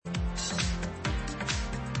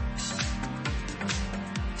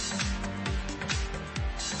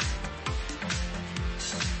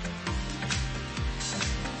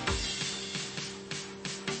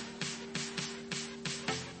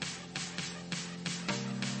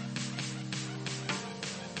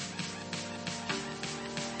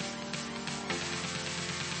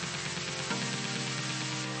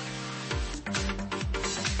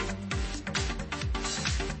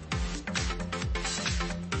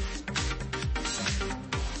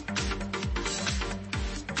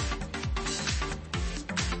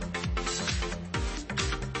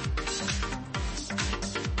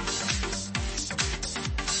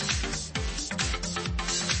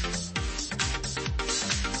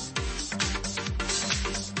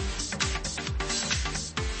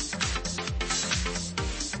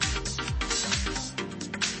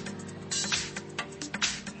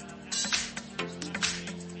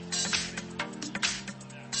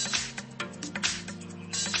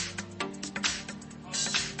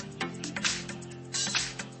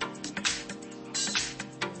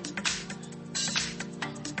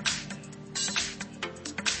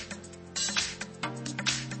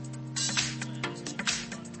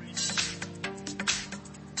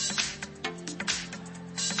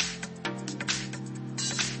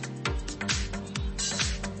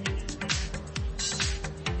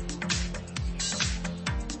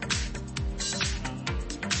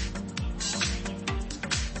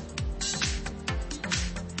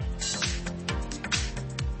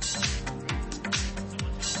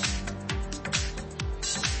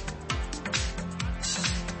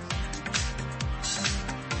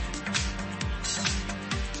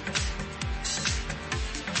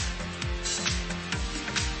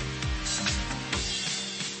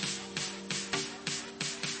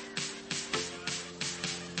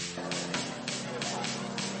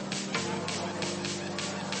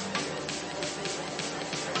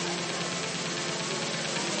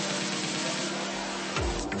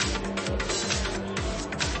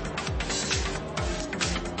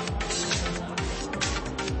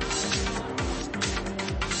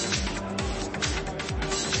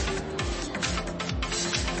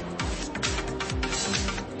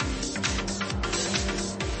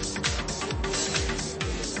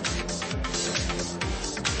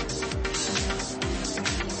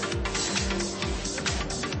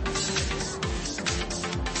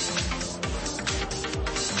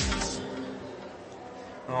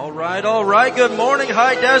All right. Good morning,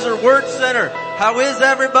 High Desert Word Center. How is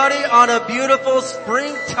everybody on a beautiful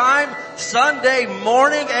springtime Sunday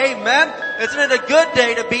morning? Amen. Isn't it a good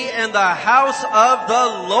day to be in the house of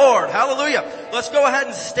the Lord? Hallelujah. Let's go ahead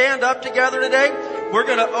and stand up together today. We're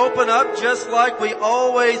going to open up just like we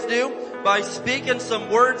always do by speaking some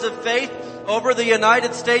words of faith over the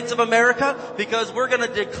United States of America, because we're going to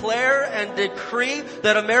declare and decree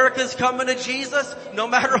that America's coming to Jesus no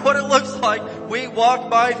matter what it looks like. We walk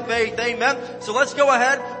by faith. Amen. So let's go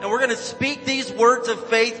ahead and we're going to speak these words of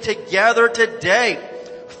faith together today.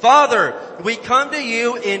 Father, we come to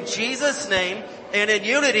you in Jesus' name, and in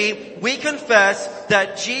unity we confess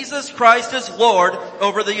that Jesus Christ is Lord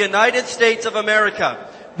over the United States of America.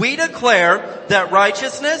 We declare that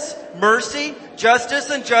righteousness, mercy, justice,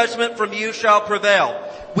 and judgment from you shall prevail.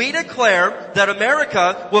 We declare that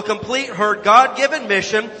America will complete her God-given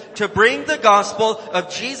mission to bring the gospel of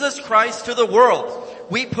Jesus Christ to the world.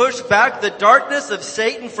 We push back the darkness of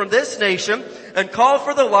Satan from this nation and call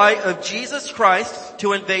for the light of Jesus Christ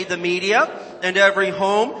to invade the media and every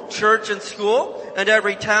home, church, and school, and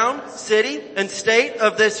every town, city, and state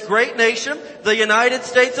of this great nation, the United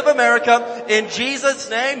States of America. In Jesus'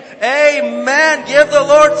 name, amen. Give the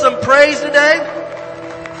Lord some praise today.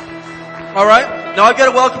 All right. Now I've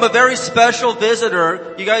got to welcome a very special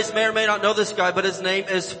visitor. You guys may or may not know this guy, but his name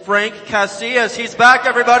is Frank Casillas. He's back,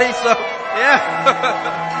 everybody. So,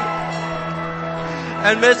 yeah.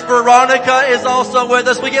 And Miss Veronica is also with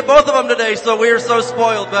us. We get both of them today, so we are so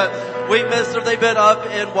spoiled, but we missed them. They've been up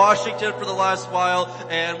in Washington for the last while,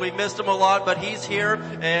 and we missed him a lot, but he's here,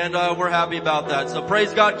 and we're happy about that. So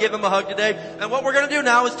praise God, give him a hug today. And what we're going to do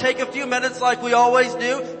now is take a few minutes like we always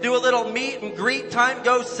do a little meet and greet time.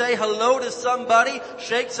 Go say hello to somebody,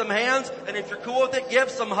 shake some hands, and if you're cool with it, give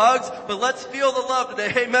some hugs. But let's feel the love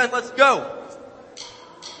today. Amen. Let's go.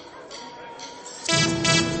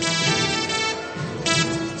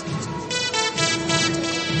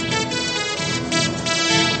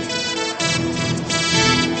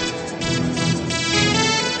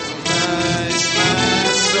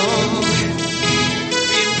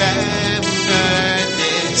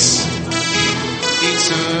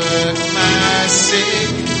 Took my sin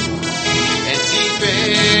and he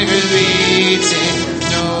buried it.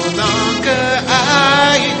 No longer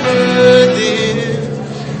I could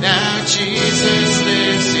live. Now Jesus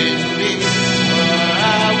lives in me. For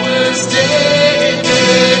I was dead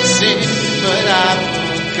in sin, but I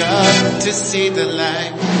woke up to see the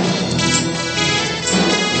light.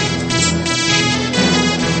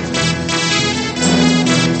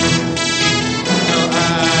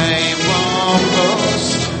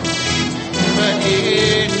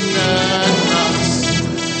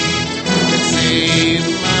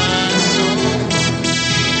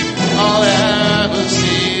 All else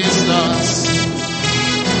is lost.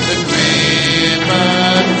 The grave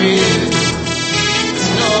of fear has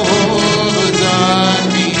no hold on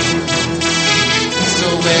me. So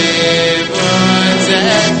where was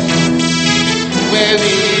death? Where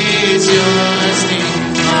is your sting?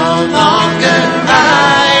 No longer I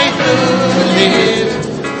who live.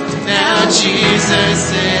 Now Jesus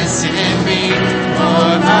is in me. For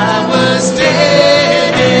I was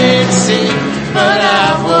dead in sin, but I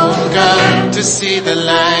woke up to see the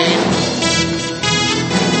light.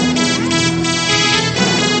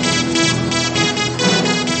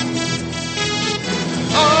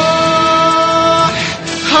 Oh,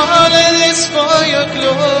 all of this for your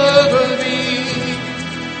glory.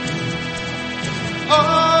 Oh,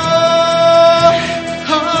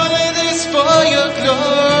 all of this for your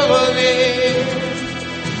glory.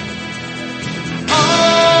 All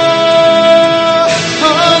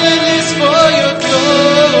of this for your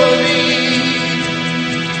glory.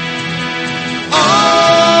 All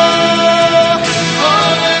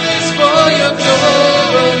of this for your glory.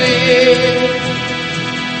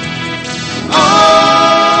 All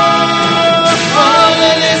of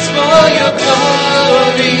this for your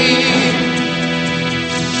glory.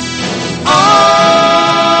 All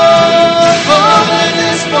of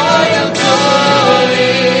this for your glory.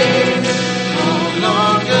 No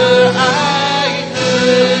longer I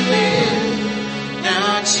could live.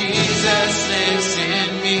 Now Jesus lives in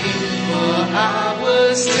me. For I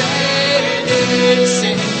was dead in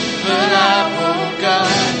sin, but I woke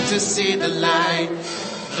up to see the light.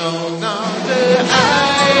 No longer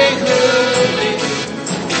I could live.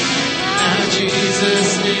 Now Jesus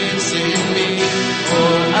lives in me.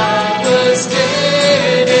 For I was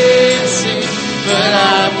dead in sin, but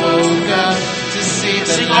I woke up to see the light.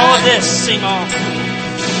 Sing all of this. Sing all.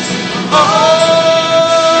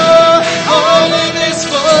 All of this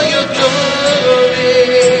for your glory.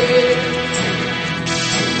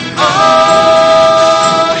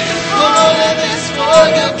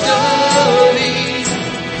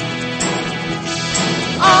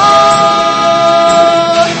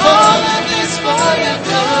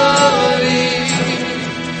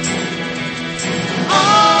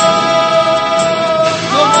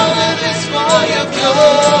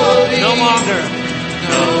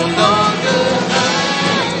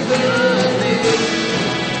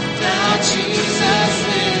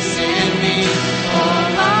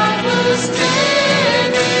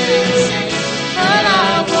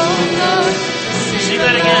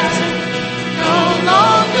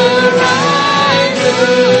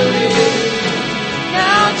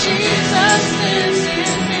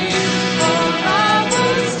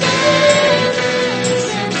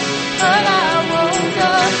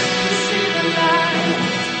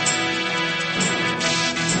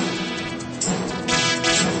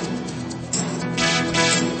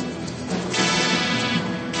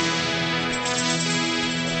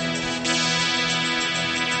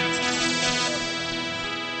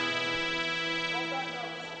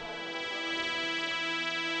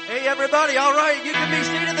 Hey, everybody. All right. You can be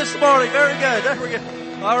seated this morning. Very good. There we go.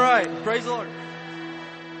 All right. Praise the Lord.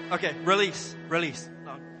 Okay. Release.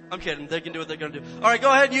 No, I'm kidding. They can do what they're going to do. All right.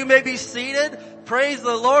 Go ahead. You may be seated. Praise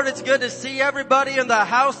the Lord. It's good to see everybody in the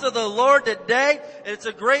house of the Lord today. It's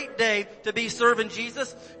a great day to be serving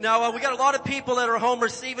Jesus. Now, we got a lot of people that are home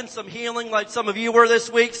receiving some healing like some of you were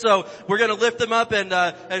this week. So we're going to lift them up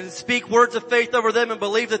and speak words of faith over them and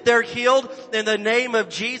believe that they're healed in the name of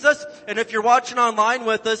Jesus. And if you're watching online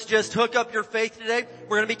with us, just hook up your faith today.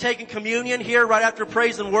 We're going to be taking communion here right after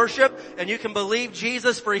praise and worship. And you can believe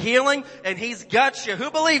Jesus for healing, and He's got you. Who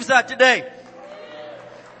believes that today?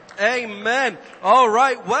 Amen. All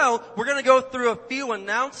right. Well, we're going to go through a few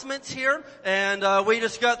announcements here, and we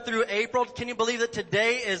just got through April. Can you believe that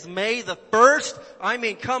today is May the 1st? I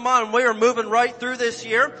mean, come on, we are moving right through this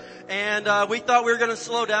year, and we thought we were going to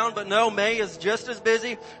slow down, but no, May is just as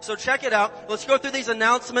busy. So check it out. Let's go through these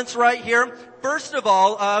announcements right here. First of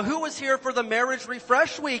all, who was here for the Marriage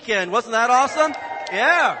Refresh Weekend? Wasn't that awesome?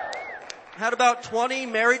 Yeah. Had about 20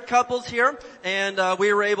 married couples here, and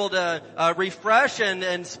we were able to refresh and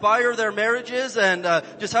inspire their marriages and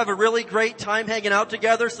just have a really great time hanging out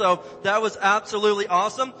together. So that was absolutely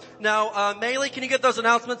awesome. Now, Maylee, can you get those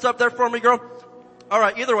announcements up there for me, girl? All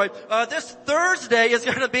right, either way, this Thursday is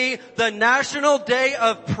going to be the National Day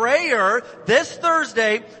of Prayer. This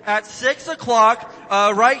Thursday at 6 o'clock,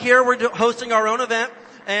 right here, we're hosting our own event,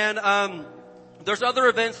 and there's other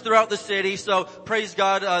events throughout the city, so praise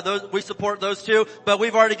God, we support those too, but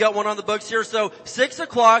we've already got one on the books here. So 6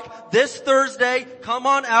 o'clock this Thursday, come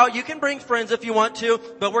on out. You can bring friends if you want to,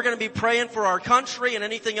 but we're going to be praying for our country and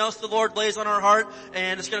anything else the Lord lays on our heart,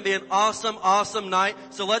 and it's going to be an awesome, awesome night.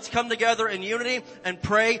 So let's come together in unity and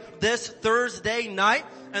pray this Thursday night.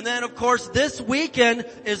 And then, of course, this weekend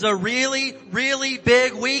is a really, really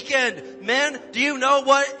big weekend. Men, do you know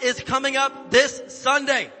what is coming up this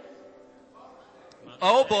Sunday?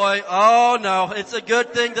 Oh boy. Oh no. It's a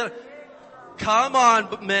good thing that, come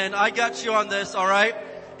on, men. I got you on this, alright?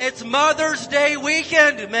 It's Mother's Day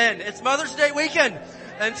weekend, men. It's Mother's Day weekend.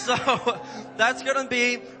 And so, that's gonna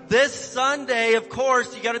be this Sunday, of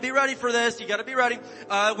course. You gotta be ready for this. You gotta be ready.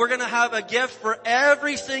 We're gonna have a gift for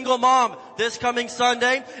every single mom this coming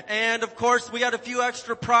Sunday. And of course, we got a few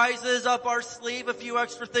extra prizes up our sleeve, a few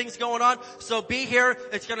extra things going on. So be here.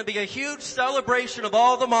 It's gonna be a huge celebration of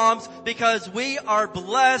all the moms because we are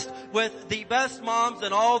blessed with the best moms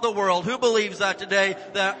in all the world. Who believes that today?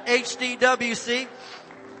 The HDWC.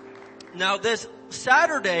 Now this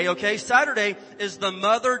Saturday is the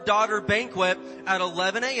mother-daughter banquet at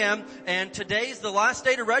 11 a.m. and today's the last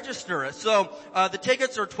day to register. So, the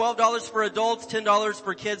tickets are $12 for adults, $10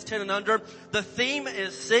 for kids 10 and under. The theme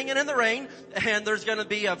is Singing in the Rain, and there's gonna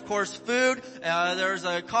be, of course, food. There's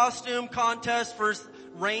a costume contest for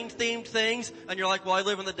rain-themed things, and you're like, well, I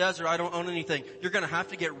live in the desert, I don't own anything. You're gonna have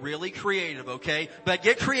to get really creative, okay? But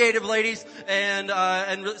get creative, ladies, and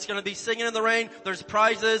it's gonna be Singing in the Rain. There's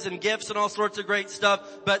prizes and gifts and all sorts of great stuff.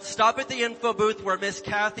 But stop at the info booth where Miss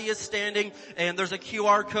Kathy is standing, and there's a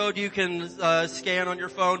QR code you can scan on your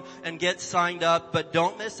phone and get signed up. But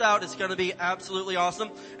don't miss out. It's gonna be absolutely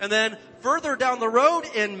awesome. And then further down the road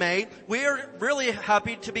in May, we are really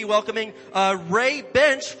happy to be welcoming Ray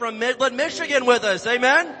Bench from Midland, Michigan with us.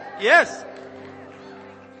 Amen? Yes.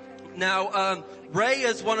 Now, Ray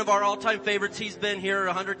is one of our all-time favorites. He's been here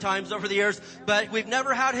 100 times over the years, but we've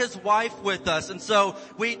never had his wife with us. And so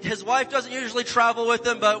his wife doesn't usually travel with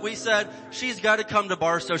him, but we said she's got to come to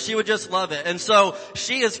Barstow. She would just love it. And so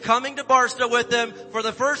she is coming to Barstow with him for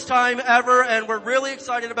the first time ever, and we're really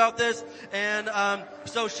excited about this. And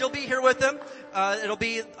so she'll be here with him. It'll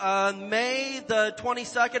be May the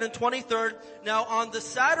 22nd and 23rd. Now on the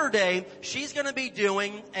Saturday, she's going to be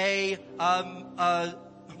doing the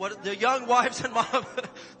Young Wives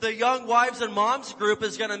and Moms group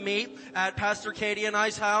is going to meet at Pastor Katie and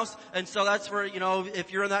I's house. And so that's where,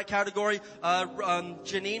 if you're in that category,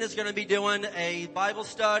 Janine is going to be doing a Bible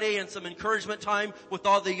study and some encouragement time with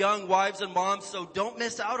all the young wives and moms. So don't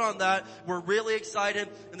miss out on that. We're really excited.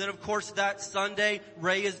 And then of course that Sunday,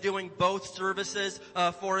 Ray is doing both services,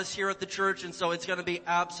 for us here at the church. And so it's going to be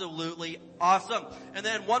absolutely awesome. And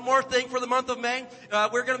then one more thing for the month of May,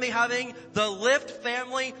 we're going to be having the Lift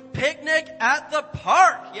Family Picnic at the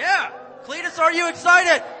park. Yeah. Cletus, are you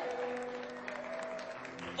excited?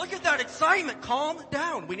 Look at that excitement. Calm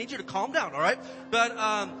down. We need you to calm down, all right? But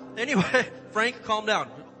anyway, Frank, calm down.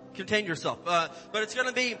 Contain yourself. But it's going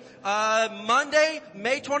to be Monday,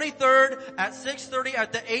 May 23rd at 6:30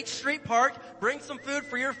 at the H Street Park. Bring some food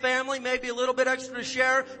for your family, maybe a little bit extra to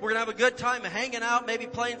share. We're going to have a good time hanging out, maybe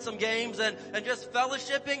playing some games and just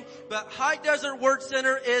fellowshipping. But High Desert Word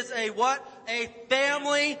Center is a what? a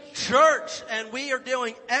family church, and we are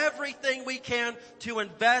doing everything we can to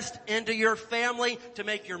invest into your family, to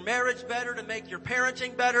make your marriage better, to make your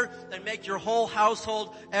parenting better, and make your whole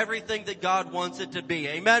household everything that God wants it to be.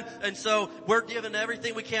 Amen? And so we're giving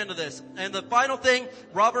everything we can to this. And the final thing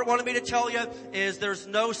Robert wanted me to tell you is there's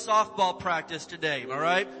no softball practice today, all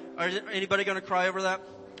right? Anybody going to cry over that?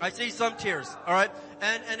 I see some tears, all right?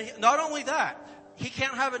 And not only that, he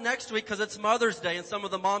can't have it next week because it's Mother's Day and some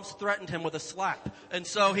of the moms threatened him with a slap. And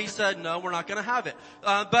so he said, no, we're not going to have it.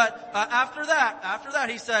 But after that,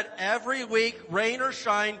 he said every week, rain or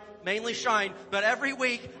shine, mainly shine, but every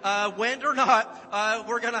week, wind or not,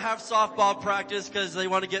 we're going to have softball practice because they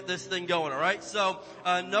want to get this thing going, all right? So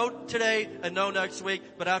no today and no next week,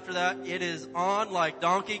 but after that, it is on like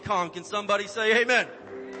Donkey Kong. Can somebody say amen?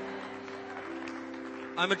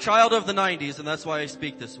 I'm a child of the 90s, and that's why I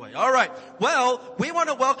speak this way. All right. Well, we want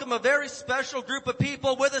to welcome a very special group of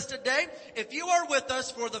people with us today. If you are with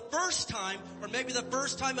us for the first time, or maybe the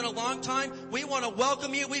first time in a long time, we want to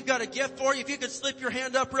welcome you. We've got a gift for you. If you could slip your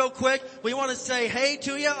hand up real quick, we want to say hey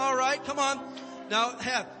to you. All right, come on. Now,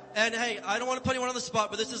 hey, I don't want to put anyone on the spot,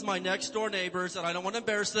 but this is my next door neighbors, and I don't want to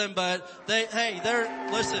embarrass them, but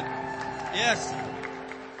listen. Yes.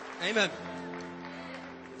 Amen.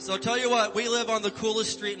 So tell you what, we live on the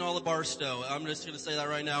coolest street in all of Barstow. I'm just going to say that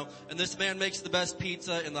right now. And this man makes the best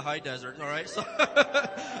pizza in the high desert, all right? So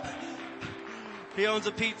he owns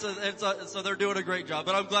a pizza, and so they're doing a great job.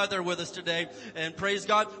 But I'm glad they're with us today, and praise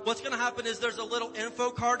God. What's going to happen is there's a little info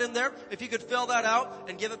card in there. If you could fill that out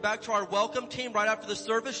and give it back to our welcome team right after the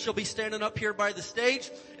service. She'll be standing up here by the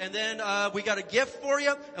stage. And then we got a gift for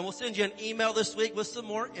you, and we'll send you an email this week with some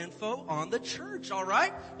more info on the church, all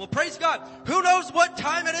right? Well, praise God. Who knows what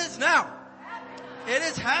time it is now? It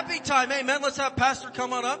is happy time. Amen. Let's have Pastor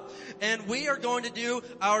come on up. And we are going to do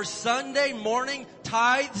our Sunday morning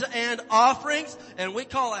tithes and offerings. And we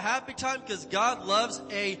call it happy time because God loves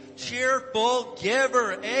a cheerful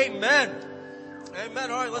giver. Amen.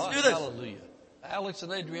 Amen. All right, let's do this. Hallelujah. Alex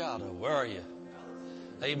and Adriana, where are you?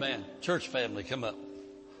 Amen. Church family, come up.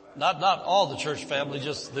 Not all the church family,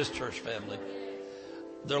 just this church family.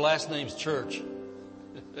 Their last name's Church.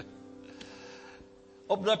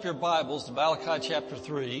 Open up your Bibles to Malachi chapter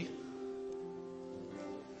 3.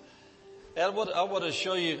 And I want to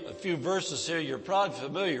show you a few verses here you're probably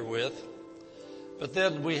familiar with. But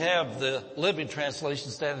then we have the Living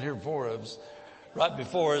Translation standing here before us. Right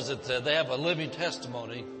before us, they have a living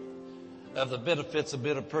testimony of the benefits of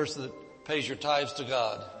being a person that pays your tithes to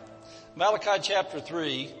God. Malachi chapter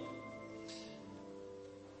 3.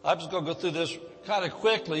 I'm just going to go through this kind of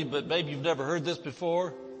quickly, but maybe you've never heard this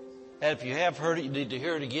before. And if you have heard it, you need to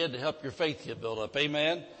hear it again to help your faith get built up.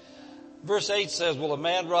 Amen. Verse 8 says, will a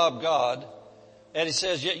man rob God? And he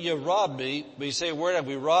says, yet you have robbed me. But you say, where have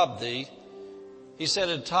we robbed thee? He said,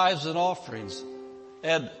 in tithes and offerings.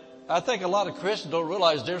 And I think a lot of Christians don't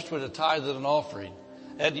realize the difference between a tithe and an offering.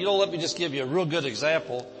 And let me just give you a real good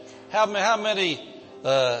example. How many,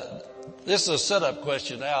 this is a setup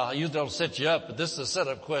question now. I usually don't set you up, but this is a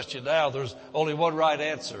setup question now. There's only one right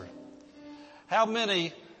answer. How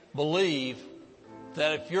many believe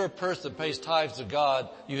that if you're a person that pays tithes to God,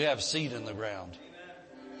 you have seed in the ground?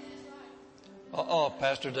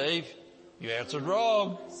 Pastor Dave, you answered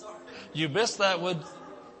wrong. You missed that one.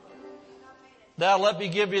 Now let me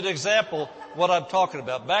give you an example of what I'm talking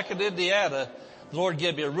about. Back in Indiana, the Lord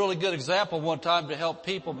gave me a really good example one time to help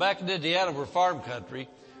people. Back in Indiana, we're farm country.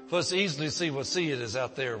 So it's easy to see what seed is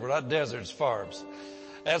out there. We're not deserts, farms.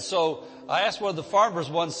 And so I asked one of the farmers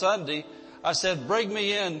one Sunday, I said, bring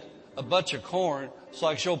me in a bunch of corn so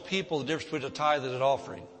I can show people the difference between a tithe and an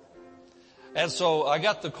offering. And so I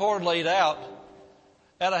got the corn laid out,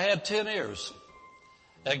 and I had 10 ears.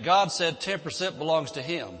 And God said 10% belongs to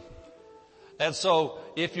Him. And so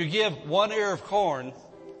if you give 1 ear of corn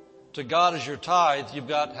to God as your tithe, you've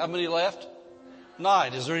got how many left?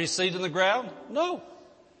 9. Is there any seed in the ground? No.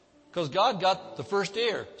 Because God got the first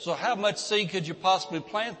ear. So how much seed could you possibly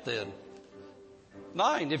plant then?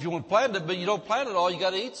 9. If you want to plant it, but you don't plant it all, you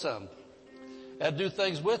got to eat some and do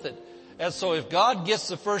things with it. And so if God gets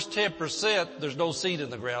the first 10%, there's no seed in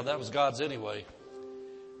the ground. That was God's anyway.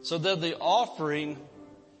 So then the offering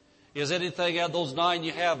is anything out of those 9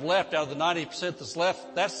 you have left, out of the 90% that's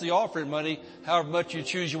left, that's the offering money, however much you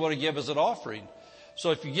choose you want to give as an offering.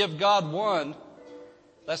 So if you give God 1,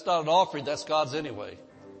 that's not an offering, that's God's anyway.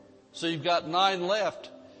 So you've got 9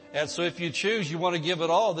 left. And so if you choose you want to give it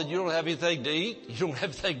all, then you don't have anything to eat. You don't have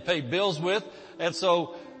anything to pay bills with. And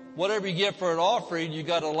so whatever you give for an offering, you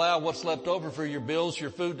got to allow what's left over for your bills, your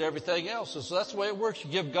food, and everything else. And so that's the way it works.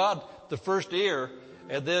 You give God the first ear,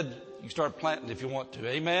 and then you start planting if you want to.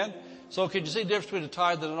 Amen? So can you see the difference between a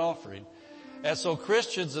tithe and an offering? And so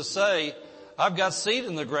Christians that say, I've got seed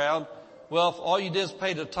in the ground, well, if all you did is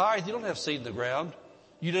pay the tithe, you don't have seed in the ground.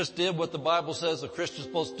 You just did what the Bible says a Christian's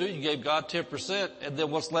supposed to do. You gave God 10%, and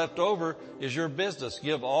then what's left over is your business.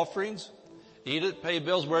 Give offerings, eat it, pay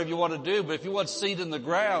bills, wherever you want to do. But if you want seed in the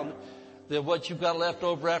ground, then what you've got left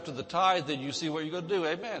over after the tithe, then you see what you're going to do.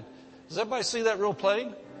 Amen. Does everybody see that real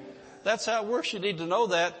plain? That's how it works. You need to know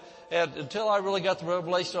that. And until I really got the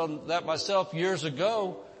revelation on that myself years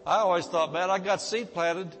ago, I always thought, man, I got seed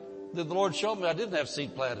planted. Then the Lord showed me I didn't have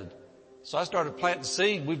seed planted. So I started planting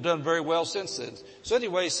seed. We've done very well since then. So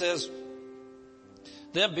anyway, he says,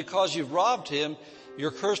 then because you've robbed him,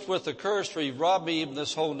 you're cursed with a curse, for you've robbed me, even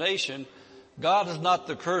this whole nation. God is not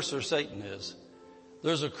the cursor, Satan is.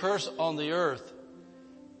 There's a curse on the earth.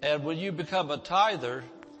 And when you become a tither,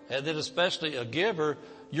 and then especially a giver,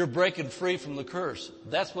 you're breaking free from the curse.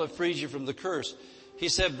 That's what frees you from the curse. He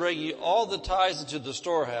said, bring ye all the tithes into the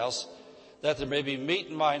storehouse, that there may be meat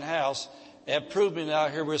in mine house, and prove me now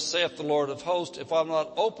herewith, saith the Lord of hosts, if I'll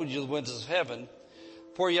not open you the windows of heaven,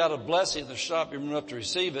 pour you out a blessing, there shall not be room enough to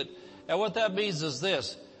receive it. And what that means is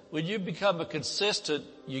this: when you become a consistent,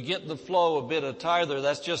 you get in the flow a bit of tither.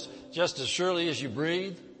 That's just as surely as you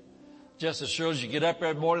breathe, just as surely as you get up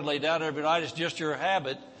every morning, lay down every night. It's just your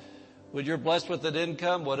habit. When you're blessed with an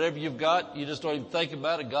income, whatever you've got, you just don't even think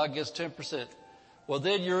about it. God gets 10%. Well,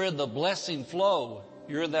 then you're in the blessing flow.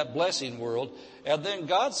 You're in that blessing world. And then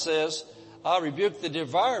God says, I'll rebuke the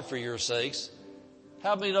devourer for your sakes.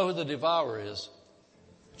 How many know who the devourer is?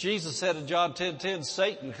 Jesus said in John 10:10,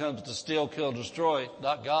 Satan comes to steal, kill, and destroy,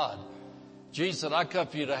 not God. Jesus said, I come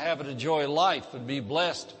for you to have and enjoy life and be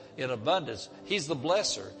blessed in abundance. He's the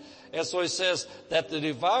blesser. And so he says that the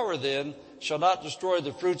devourer then shall not destroy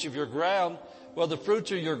the fruits of your ground. Well, the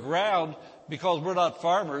fruits of your ground, because we're not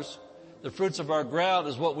farmers, the fruits of our ground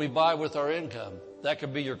is what we buy with our income. That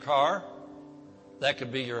could be your car. That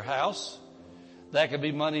could be your house. That could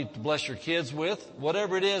be money to bless your kids with.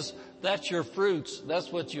 Whatever it is, that's your fruits.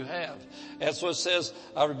 That's what you have. And so it says,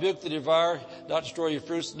 I rebuke the devourer, not destroy your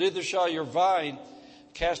fruits. Neither shall your vine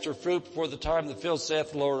cast her fruit before the time the field,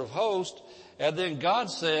 saith the Lord of hosts. And then God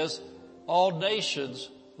says, all nations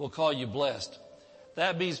will call you blessed.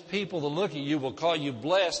 That means people that look at you will call you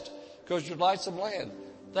blessed because you're like some land.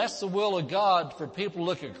 That's the will of God for people to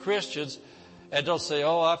look at Christians and don't say,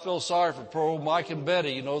 oh, I feel sorry for poor old Mike and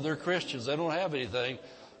Betty. You know, they're Christians. They don't have anything.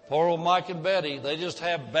 Poor old Mike and Betty, they just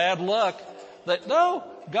have bad luck. No,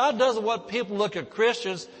 God doesn't want people to look at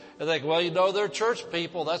Christians and think, well, you know, they're church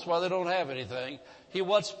people. That's why they don't have anything. He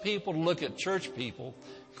wants people to look at church people,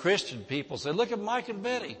 Christian people, say, look at Mike and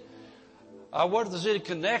Betty. I wonder if there's any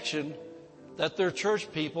connection that they're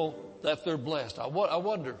church people, that they're blessed. I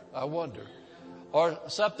wonder. Or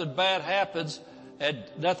something bad happens and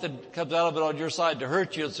nothing comes out of it on your side to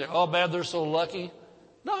hurt you and say, oh man, they're so lucky.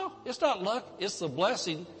 No, it's not luck. It's the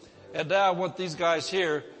blessing. And now I want these guys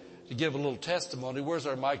here to give a little testimony. Where's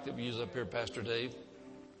our mic that we use up here, Pastor Dave?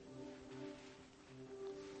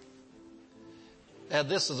 And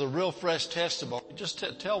this is a real fresh testimony. Just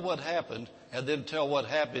tell what happened and then tell what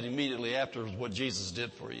happened immediately afterwards, what Jesus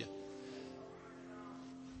did for you.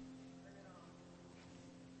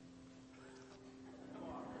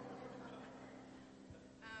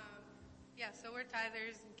 So we're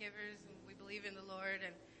tithers and givers, and we believe in the Lord,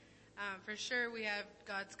 and for sure we have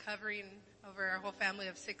God's covering over our whole family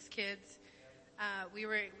of 6 kids. We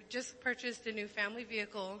just purchased a new family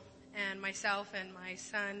vehicle, and myself and my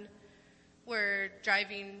son were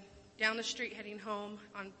driving down the street heading home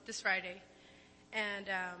on this Friday, and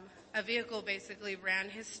a vehicle basically ran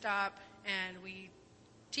his stop, and we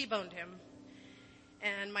T-boned him.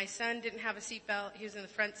 And my son didn't have a seatbelt. He was in the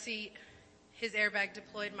front seat. His airbag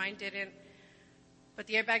deployed, mine didn't. But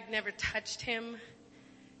the airbag never touched him.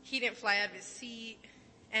 He didn't fly out of his seat.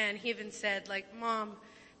 And he even said, like, Mom,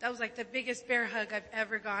 that was like the biggest bear hug I've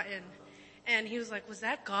ever gotten. And he was like, was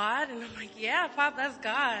that God? And I'm like, yeah, Pop, that's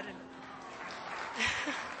God.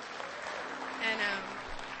 And,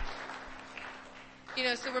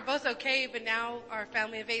 so we're both okay, but now our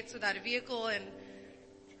family of 8's without a vehicle, and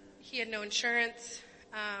he had no insurance.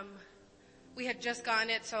 We had just gotten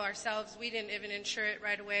it, so ourselves, we didn't even insure it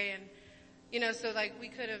right away. And, so like we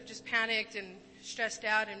could have just panicked and stressed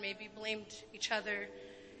out and maybe blamed each other.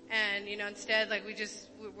 And, instead, like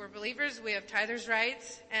we're believers, we have tithers'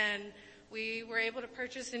 rights, and we were able to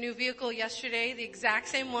purchase a new vehicle yesterday, the exact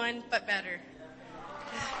same one, but better.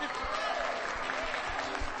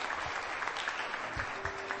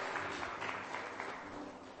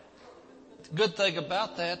 Good thing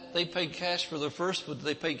about that, they paid cash for the first one.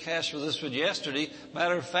 They paid cash for this one yesterday.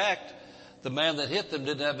 Matter of fact, The man that hit them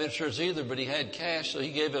didn't have insurance either, but he had cash, so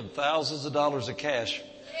he gave them thousands of dollars of cash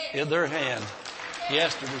in their hand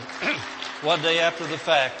yesterday, one day after the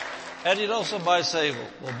fact. And you know, somebody say,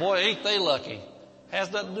 well, boy, ain't they lucky.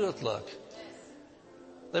 Has nothing to do with luck.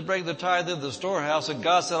 They bring the tithe into the storehouse, and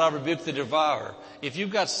God said, I rebuke the devourer. If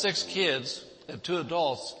you've got 6 kids and 2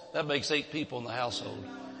 adults, that makes 8 people in the household.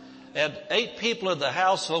 And 8 people in the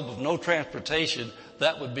household with no transportation,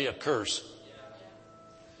 that would be a curse.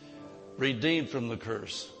 Redeemed from the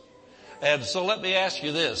curse. And so let me ask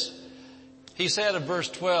you this. He said in verse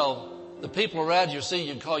 12, the people around you see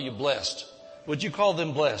you and call you blessed. Would you call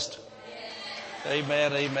them blessed?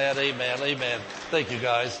 Amen, amen, amen, amen. Thank you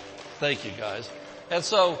guys. Thank you guys. And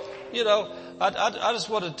so, you know, I just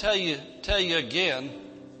want to tell you again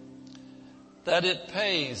that it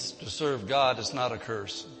pays to serve God. It's not a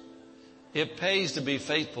curse. It pays to be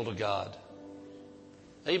faithful to God.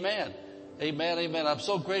 Amen. Amen, amen. I'm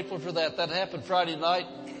so grateful for that. That happened Friday night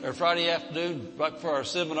or Friday afternoon right before our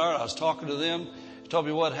seminar. I was talking to them. He told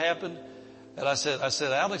me what happened. And I said,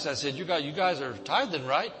 Alex, you guys are tithing,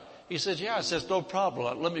 right? He said, yeah. I said, no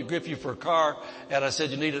problem. Let me agree for you for a car. And I said,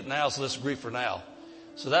 you need it now, so let's agree for now.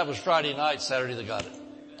 So that was Friday night. Saturday they got it.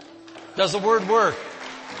 Does the word work?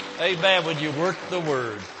 Amen. When you work the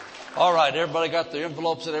word. All right. Everybody got their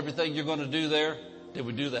envelopes and everything you're going to do there? Did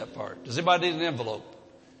we do that part? Does anybody need an envelope?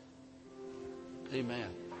 Amen.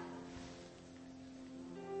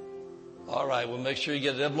 All right. Well, make sure you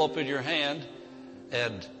get an envelope in your hand.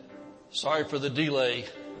 And sorry for the delay.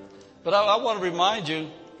 But I want to remind you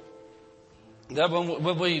that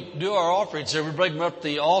when we do our offerings here, we bring them up to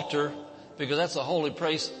the altar because that's a holy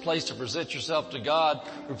place to present yourself to God.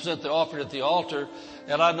 We present the offering at the altar.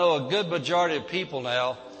 And I know a good majority of people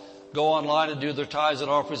now go online and do their tithes and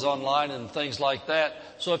offerings online and things like that.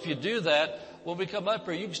 So if you do that, when we come up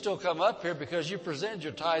here, you can still come up here because you presented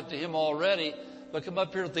your tithe to Him already. But come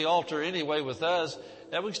up here at the altar anyway with us.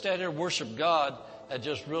 And we can stand here and worship God and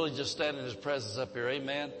just stand in His presence up here.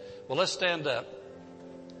 Amen. Well, let's stand up.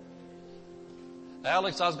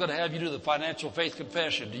 Alex, I was going to have you do the financial faith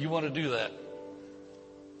confession. Do you want to do that?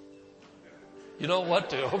 You don't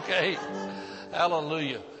want to? Okay.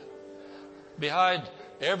 Hallelujah. Behind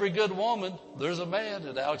every good woman, there's a man,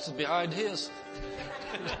 and Alex is behind his.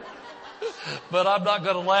 But I'm not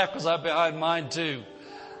going to laugh because I'm behind mine too.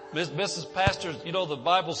 Mrs. Pastor, you know the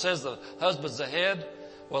Bible says the husband's the head.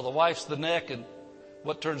 Well, the wife's the neck, and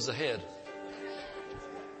what turns the head?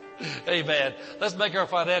 Amen. Let's make our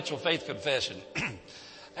financial faith confession.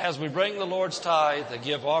 As we bring the Lord's tithe and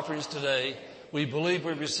give offerings today, we believe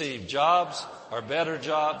we receive jobs or better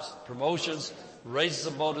jobs, promotions, raises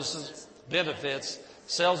and bonuses, benefits,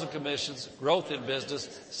 sales and commissions, growth in business,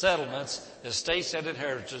 settlements, estates and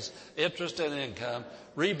inheritance, interest and income,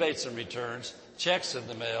 rebates and returns, checks in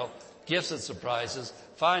the mail, gifts and surprises,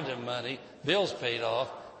 finding money, bills paid off,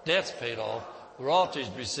 debts paid off, royalties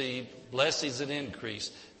received, blessings and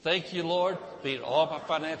increase. Thank you, Lord, meet all my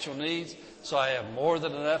financial needs so I have more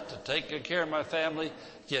than enough to take good care of my family,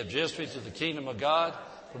 give generously to the kingdom of God,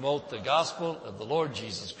 promote the gospel of the Lord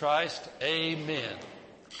Jesus Christ. Amen.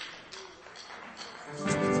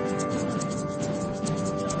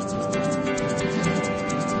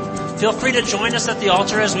 Feel free to join us at the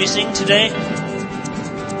altar as we sing today.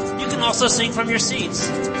 You can also sing from your seats.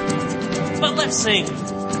 But let's sing.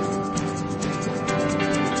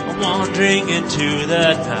 Wandering into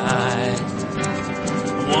the night,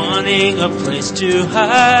 wanting a place to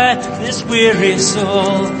hide this weary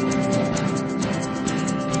soul,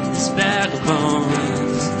 this bag of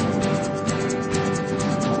bones.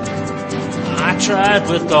 I tried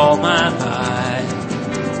with all my might,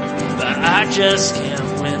 but I just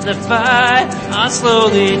can't win the fight. I'm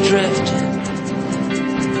slowly drifting,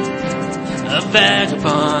 a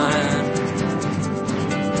vagabond.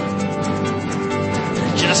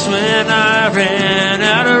 Just when I ran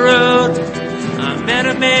out of road, I met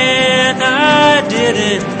a man I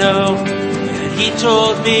didn't know, and he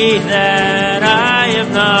told me that I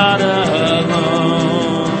am not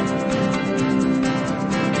alone.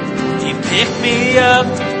 He picked me up,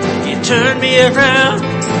 he turned me around,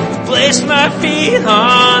 placed my feet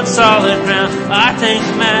on solid ground. I thank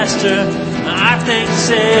the Master, I thank the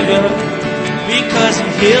Savior, because He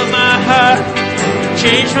healed my heart,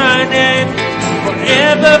 changed my name.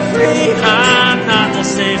 Forever free, I'm not the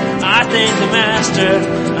same. I thank the Master,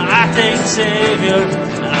 I thank the Savior,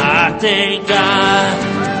 I thank God.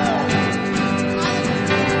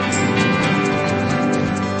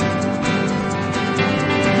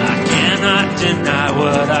 I cannot deny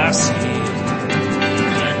what I see.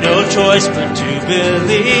 Got no choice but to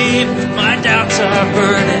believe. My doubts are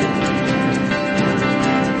burning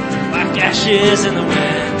like ashes in the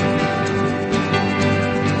wind.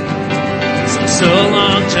 So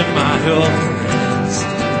long to my old friends,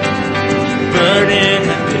 burden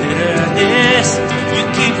and bitterness, you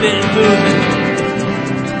keep it moving.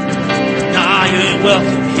 Nah, you ain't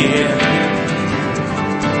welcome here.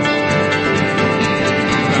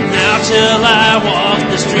 From now till I walk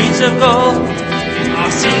the streets of gold,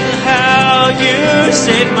 I'll sing how you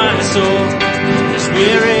saved my soul. This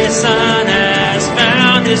weary son has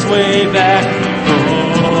found his way back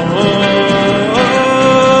home.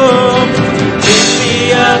 Pick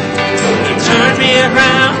me up and turn me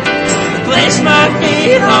around, place my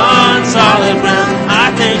feet on solid ground.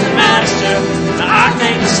 I thank the Master, I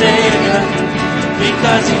thank the Savior,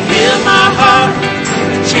 because He healed my heart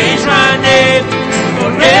and changed my name.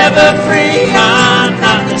 Forever free, I'm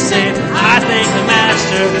not the same. I thank the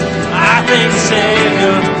Master, I thank the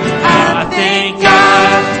Savior, I thank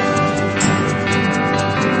God.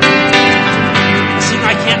 See,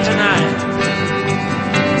 I can't deny it.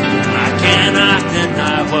 I cannot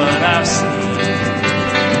deny what I've seen.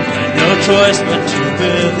 I have no choice but to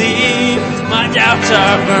believe. My doubts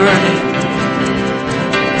are burning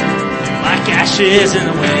like ashes in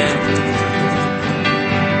the wind.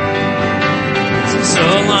 So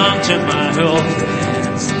long to my old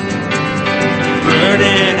friends,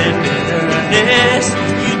 burden and bitterness,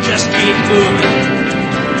 you just keep moving.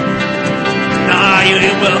 Nah, you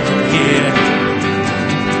ain't welcome here.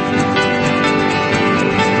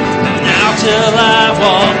 Now till I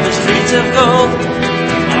walk the streets of gold,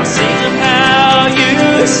 I'll sing of how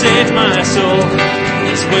you saved my soul.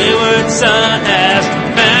 This wayward son has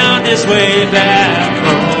found his way back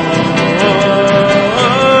home.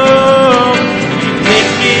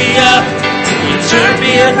 Turn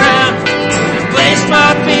me around and place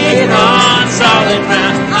my feet on solid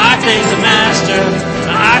ground. I thank the Master,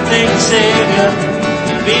 I thank the Savior,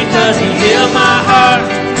 because He healed my heart,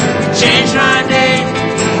 changed my name.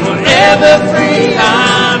 Forever free,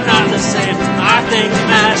 I'm not the same. I thank the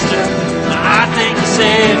Master, I thank the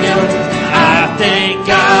Savior, I thank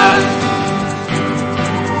God.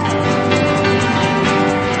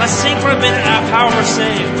 Let's sing for a minute of how we're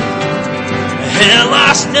saved. I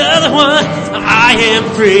lost another one, I am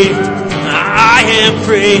free, I am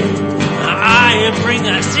free, I am free.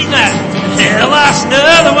 Now sing that. I lost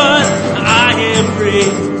another one, I am free,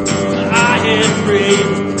 I am free,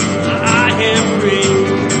 I am free.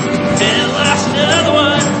 I lost another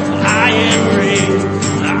one, I am free,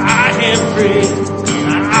 I am free,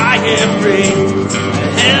 I am free.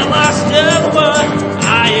 I lost another one,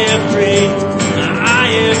 I am free, I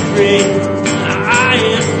am free, I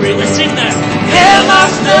am free. Let's sing that. I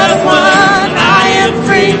lost another one, I am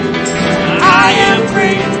free, I am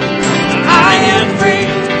free, I am free.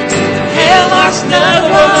 I lost another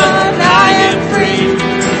one, I am free,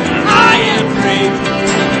 I am free,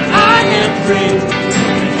 I am free.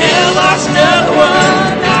 I lost another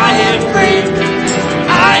one, I am free,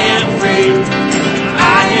 I am free,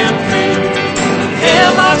 I am free. I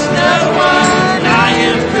lost another one, I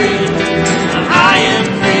am free, I am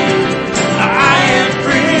free, I am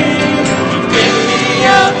free.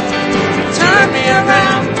 Turn me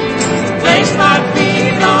around, place my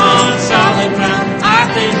feet on solid ground. I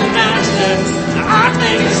thank the Master, I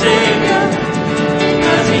thank the Savior,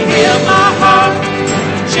 because He healed my heart,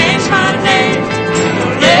 changed my name.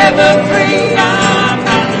 Forever free, I'm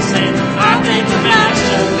not the same. I thank the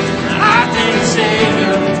Master, I thank the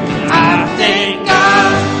Savior, I thank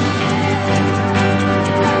God.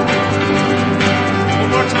 One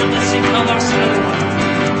more time, let's sing I lost another one.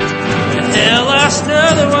 I lost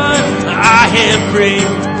another one, I am free,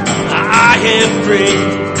 I am free.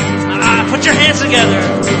 Put your hands together.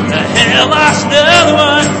 I lost another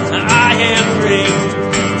one, I am free,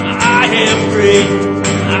 I am free,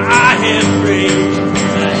 I am free.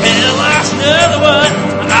 I lost another one,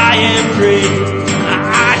 I am free,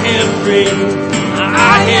 I am free,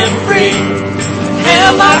 I am free. I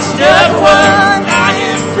lost another one, I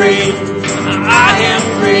am free, I am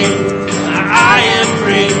free, I am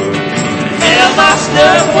free. I lost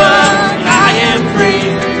another one, I am free,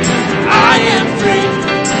 I am free,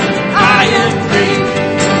 I am free.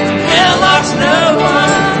 I lost another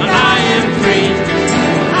one, I am free,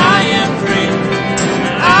 I am free,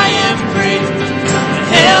 I am free.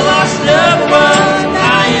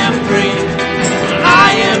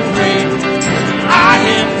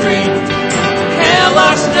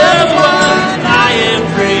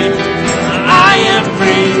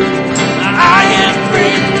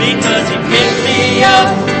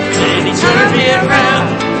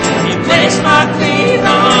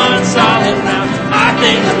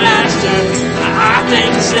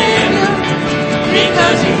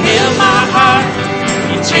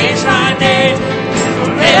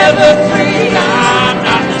 forever free. I'm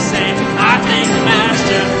not the same. I thank the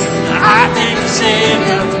Master. I thank the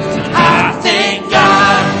Savior. I thank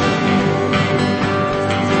God.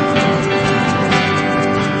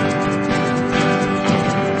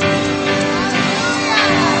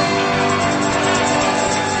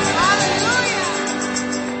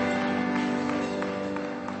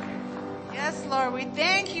 Yes, Lord, we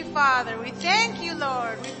thank you, Father. We thank you,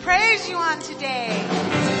 Lord. We praise you on today.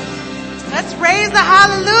 Let's raise a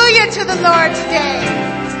hallelujah to the Lord today.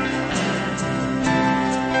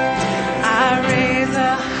 I raise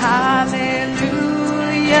a hallelujah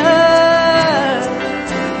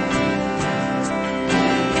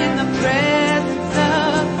in the presence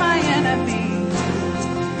of my enemies.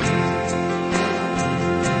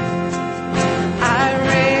 I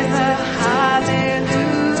raise a hallelujah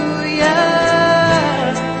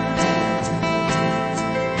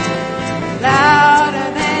louder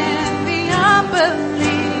than the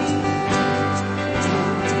unbelief.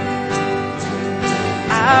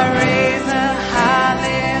 I raise a hallelujah.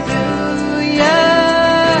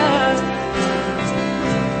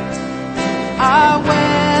 Our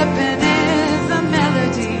weapon is a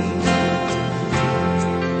melody.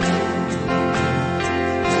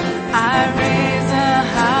 I raise a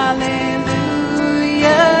hallelujah.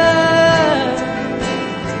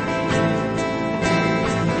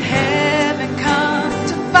 Heaven comes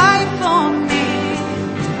to fight for me.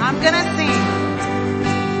 I'm gonna sing.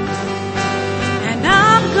 And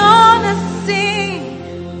I'm gonna sing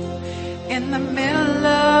in the middle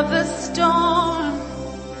of the storm.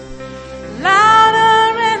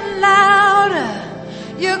 Louder and louder,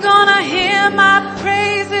 you're gonna hear my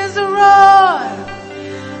praises roar.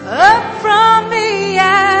 Up from the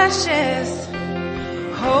ashes,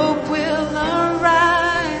 hope will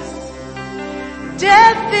arise.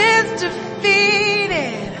 Death is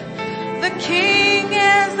defeated, the King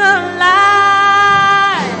is alive.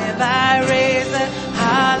 I raise a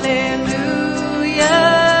hallelujah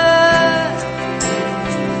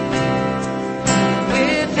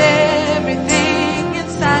with everything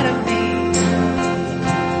inside of me.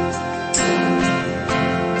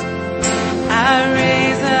 I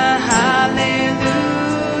raise a hallelujah,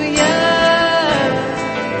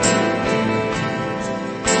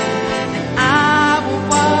 and I will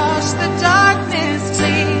wash the darkness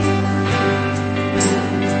flee.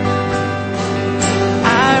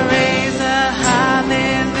 I raise a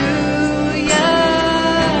hallelujah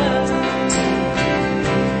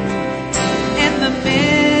in the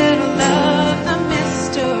middle of the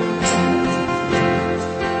mystery.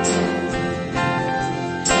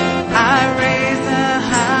 I raise a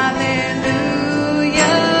hallelujah.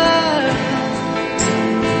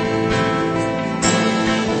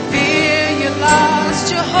 Fear you lost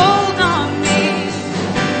your hold on me.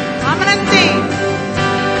 I'm gonna sing.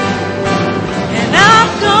 And I'm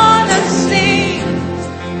gonna sing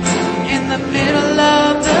in the middle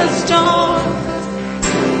of the storm.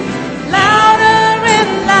 Louder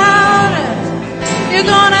and louder, you're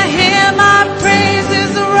gonna hear my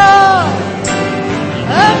praises roar.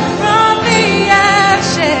 Up from the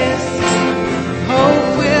ashes, hope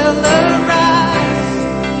will arise.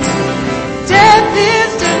 Death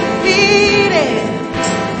is defeated,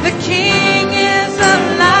 the King is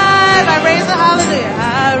alive. I raise a hallelujah.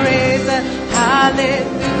 I raise a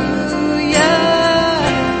hallelujah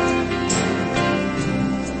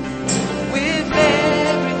with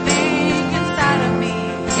everything inside of me.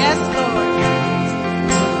 Yes, Lord.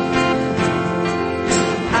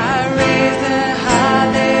 I raise a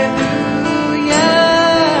hallelujah.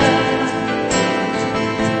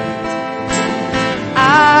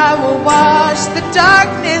 I will wash the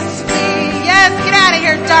darkness flee. Yes, get out of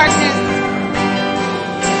here, darkness.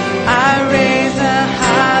 I raise a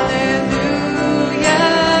hallelujah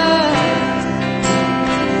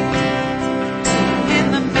in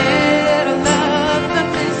the middle of the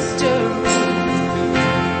mystery.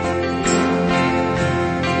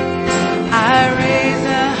 I raise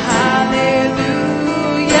a hallelujah.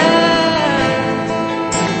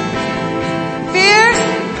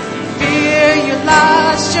 Fear you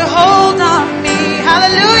lost your hold on me.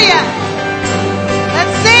 Hallelujah.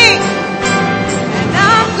 Let's sing. And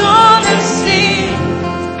I'm gonna sing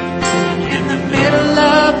in the middle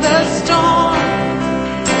of the storm.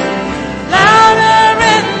 Louder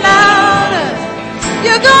and louder,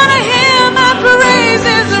 you're gonna hear my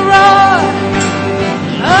praises roar.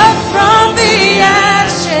 Up from the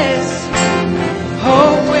ashes,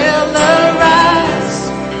 hope will arise.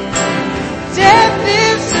 Death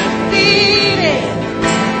is defeated,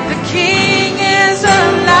 the King is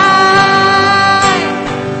alive.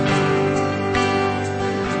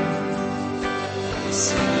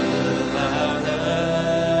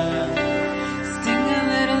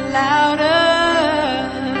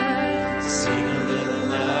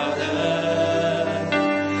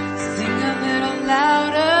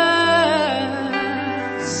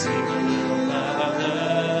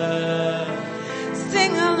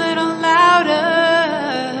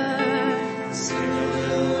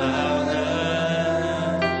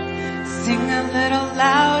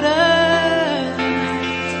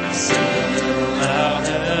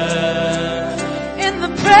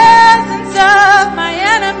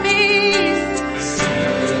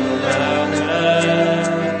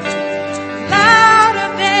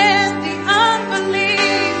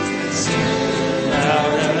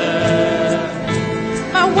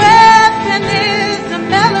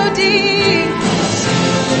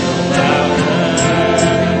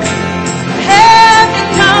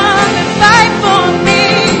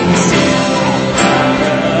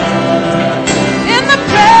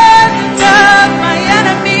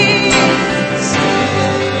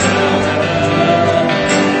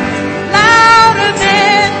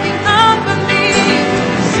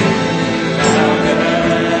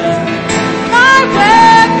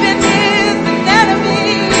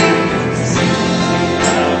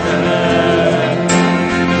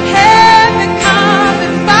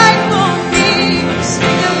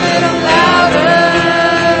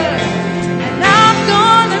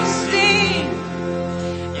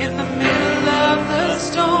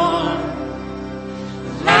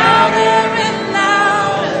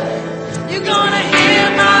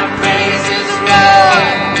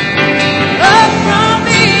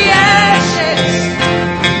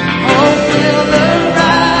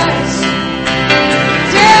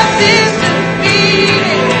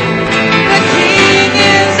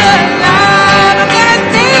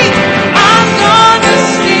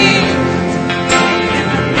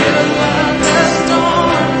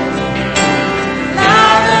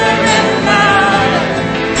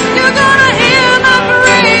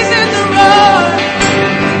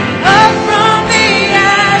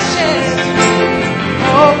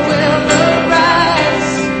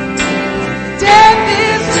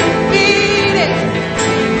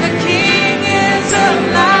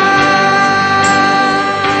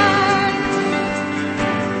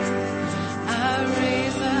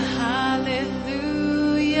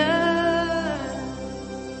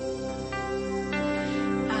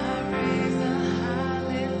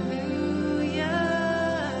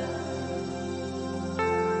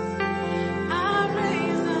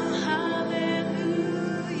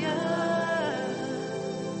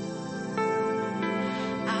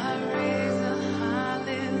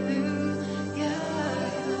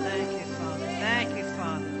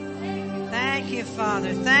 you,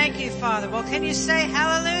 Father. Thank you, Father. Well, can you say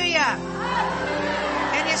hallelujah?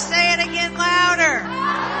 Can you say it again louder?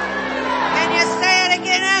 Can you say it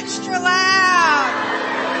again extra loud?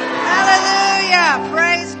 Hallelujah.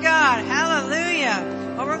 Praise God.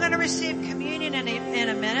 Hallelujah. Well, we're going to receive communion in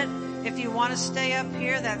a minute. If you want to stay up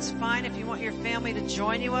here, that's fine. If you want your family to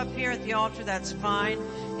join you up here at the altar, that's fine.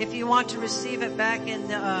 If you want to receive it back in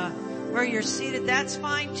where you're seated, that's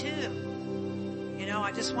fine too. You know,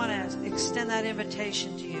 I just want to extend that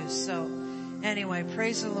invitation to you. So anyway,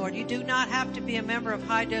 praise the Lord. You do not have to be a member of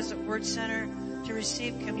High Desert Word Center to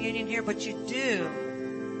receive communion here, but you do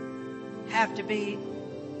have to be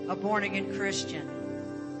a born-again Christian.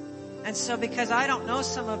 And so because I don't know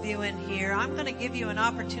some of you in here, I'm going to give you an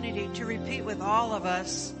opportunity to repeat with all of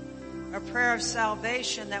us a prayer of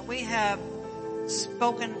salvation that we have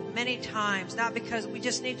spoken many times. Not because we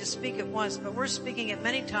just need to speak it once, but we're speaking it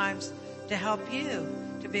many times to help you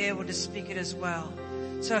to be able to speak it as well.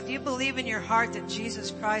 So if you believe in your heart that Jesus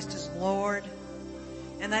Christ is Lord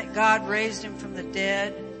and that God raised him from the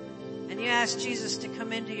dead, and you ask Jesus to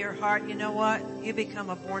come into your heart, you know what? You become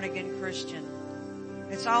a born-again Christian.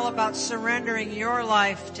 It's all about surrendering your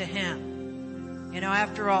life to him. You know,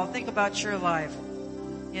 after all, think about your life.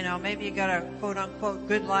 You know, maybe you got a quote-unquote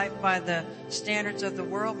good life by the standards of the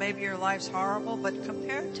world. Maybe your life's horrible, but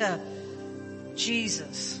compared to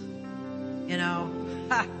Jesus, you know,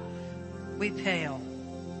 we pale.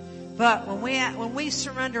 But when we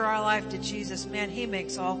surrender our life to Jesus, man, he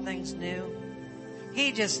makes all things new.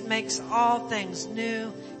 He just makes all things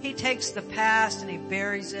new. He takes the past and he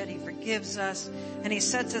buries it. He forgives us and he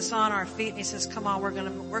sets us on our feet and he says, come on, we're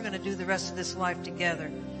going to do the rest of this life together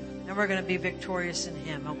and we're going to be victorious in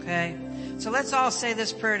him. Okay. So let's all say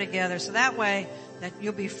this prayer together. So that way that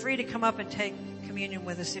you'll be free to come up and take communion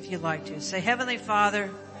with us if you'd like to. Say, Heavenly Father,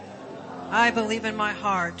 I believe in my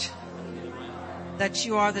heart that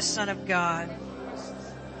you are the Son of God,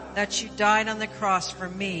 that you died on the cross for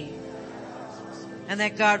me, and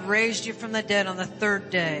that God raised you from the dead on the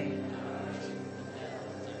third day.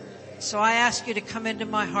 So I ask you to come into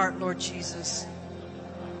my heart, Lord Jesus.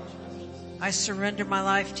 I surrender my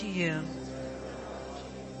life to you,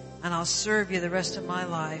 and I'll serve you the rest of my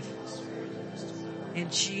life. In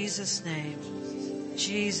Jesus' name.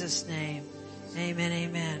 Jesus' name. Amen,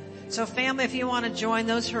 amen. So family, if you want to join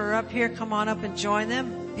those who are up here, come on up and join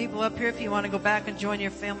them. People up here, if you want to go back and join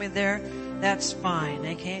your family there, that's fine.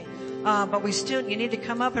 Okay? But you need to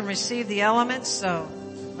come up and receive the elements, so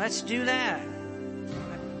let's do that.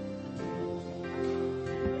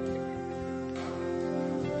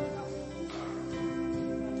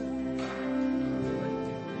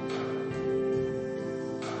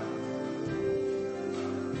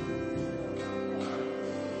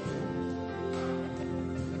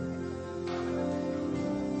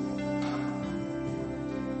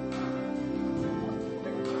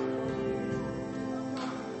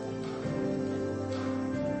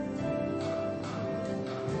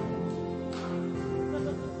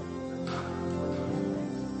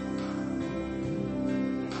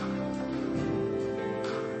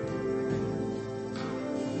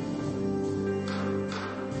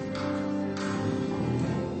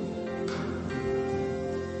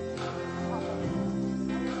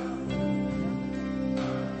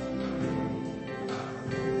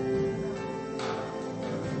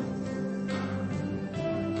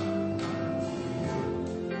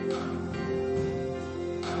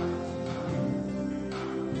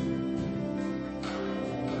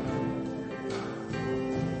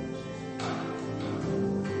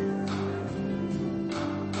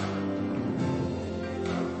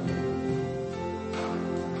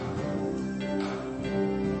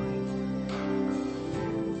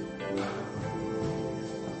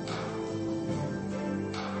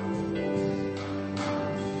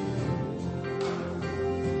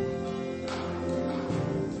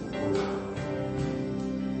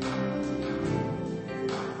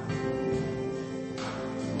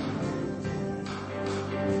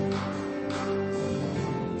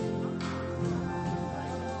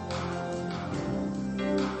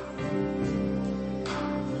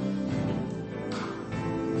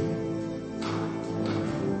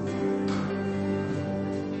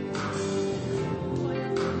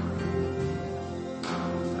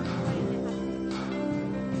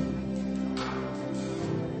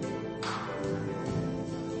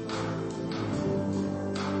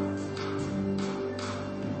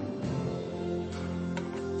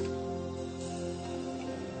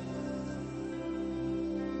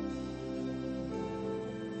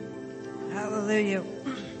 Hallelujah.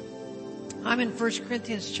 I'm in 1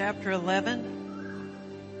 Corinthians chapter 11.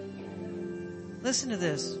 Listen to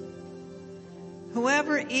this.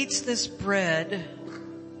 Whoever eats this bread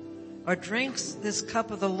or drinks this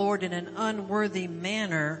cup of the Lord in an unworthy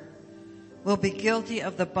manner will be guilty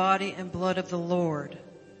of the body and blood of the Lord.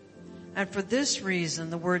 And for this reason,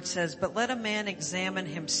 the word says, but let a man examine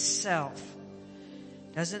himself.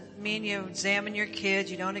 Doesn't mean you examine your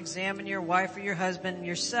kids. You don't examine your wife or your husband,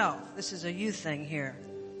 yourself. This is a you thing here.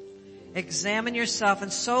 Examine yourself,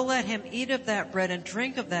 and so let him eat of that bread and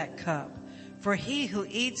drink of that cup. For he who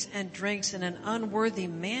eats and drinks in an unworthy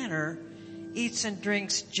manner eats and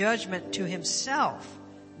drinks judgment to himself,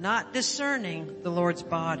 not discerning the Lord's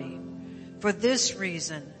body. For this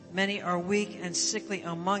reason, many are weak and sickly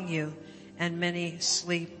among you, and many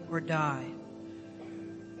sleep or die.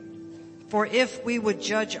 For if we would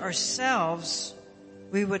judge ourselves,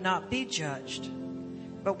 we would not be judged.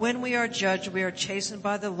 But when we are judged, we are chastened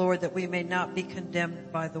by the Lord, that we may not be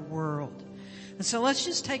condemned by the world. And so let's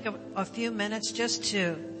just take a few minutes just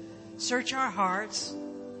to search our hearts.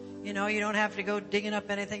 You know, you don't have to go digging up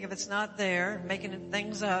anything if it's not there, making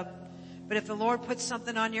things up. But if the Lord puts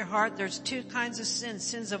something on your heart, there's two kinds of sins.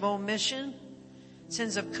 Sins of omission,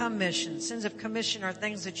 sins of commission. Sins of commission are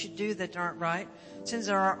things that you do that aren't right. Sins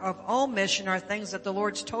of omission are things that the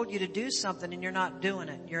Lord's told you to do something and you're not doing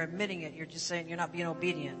it. You're admitting it. You're just saying you're not being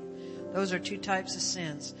obedient. Those are two types of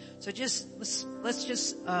sins. So let's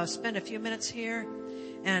just spend a few minutes here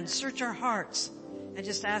and search our hearts and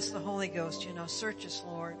just ask the Holy Ghost, search us,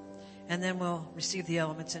 Lord. And then we'll receive the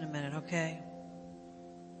elements in a minute, okay?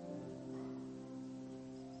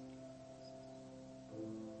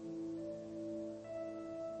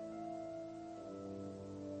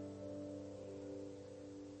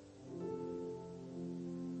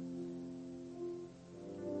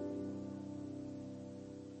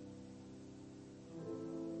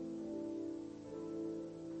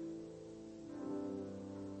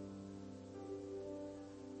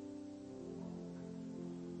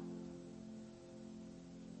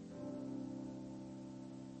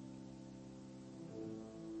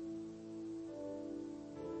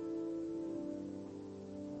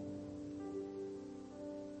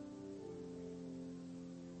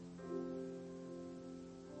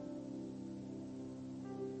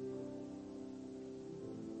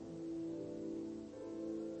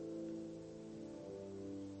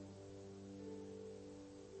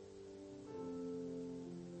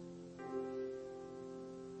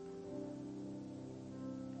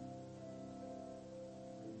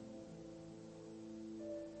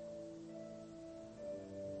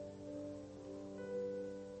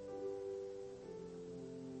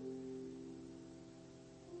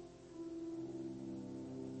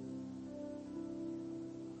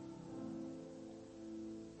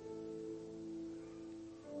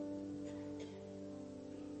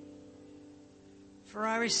 For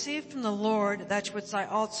I received from the Lord that which I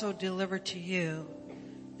also delivered to you,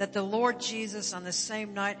 that the Lord Jesus, on the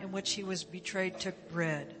same night in which he was betrayed, took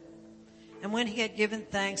bread. And when he had given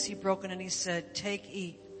thanks, he broke it and he said, "Take,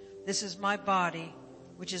 eat. This is my body,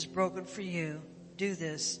 which is broken for you. Do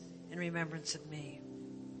this in remembrance of me."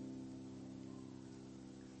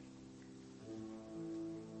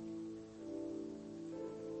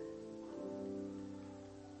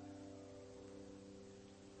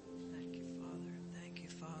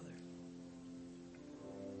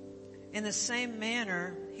 In the same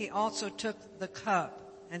manner, he also took the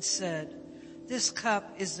cup and said, "This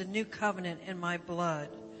cup is the new covenant in my blood.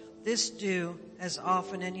 This do as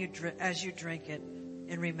often as you drink it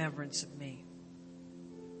in remembrance of me."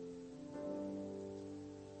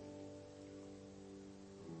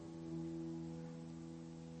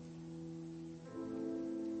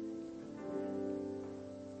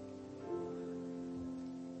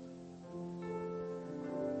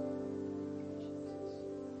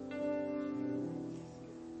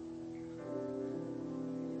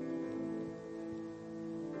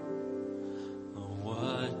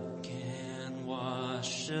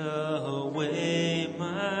 Away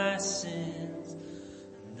my sins,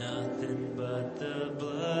 nothing but the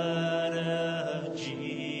blood of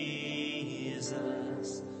Jesus.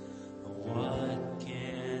 What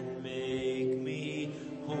can make me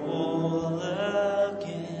whole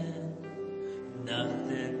again?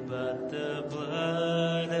 Nothing but the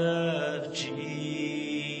blood of Jesus.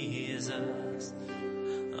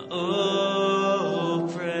 Oh,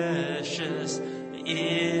 precious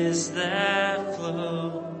is that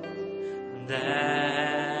flow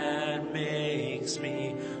that makes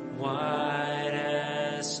me white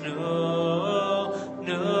as snow.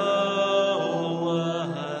 No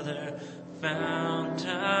other fount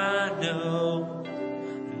I know,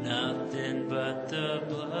 nothing but the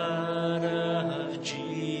blood of Jesus.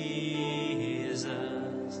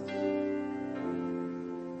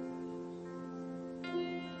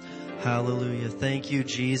 Hallelujah. Thank you,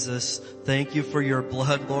 Jesus. Thank you for your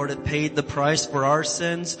blood, Lord. It paid the price for our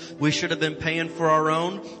sins. We should have been paying for our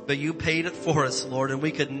own, but you paid it for us, Lord, and we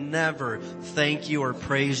could never thank you or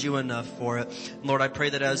praise you enough for it. Lord, I pray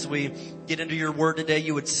that as we get into your word today,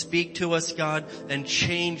 you would speak to us, God, and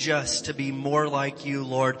change us to be more like you,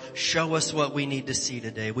 Lord. Show us what we need to see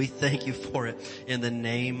today. We thank you for it in the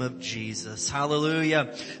name of Jesus.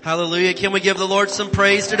 Hallelujah. Hallelujah. Can we give the Lord some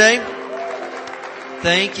praise today?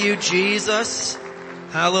 Thank you, Jesus.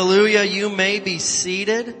 Hallelujah. You may be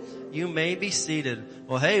seated. You may be seated.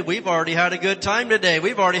 Well, hey, we've already had a good time today.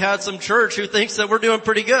 We've already had some church who thinks that we're doing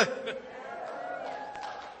pretty good.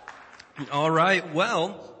 All right.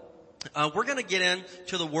 Well, we're going to get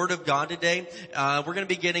into the Word of God today. We're going to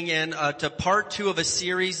be getting in to part 2 of a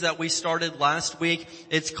series that we started last week.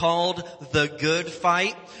 It's called The Good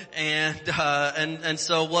Fight. And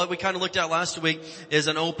so what we kind of looked at last week is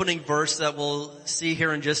an opening verse that we'll see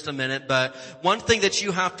here in just a minute. But one thing that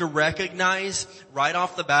you have to recognize right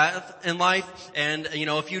off the bat in life, and you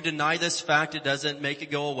know, if you deny this fact, it doesn't make it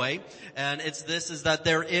go away. And it's this, is that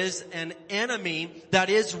there is an enemy that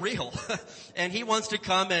is real. And he wants to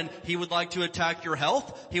come and he would like to attack your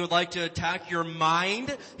health. He would like to attack your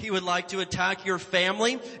mind. He would like to attack your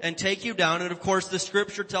family and take you down. And of course, the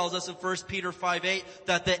scripture tells us in 1 Peter 5:8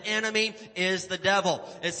 that the enemy is the devil.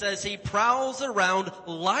 It says he prowls around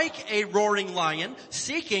like a roaring lion,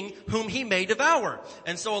 seeking whom he may devour.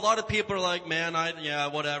 And so a lot of people are like, man,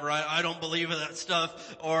 whatever. I don't believe in that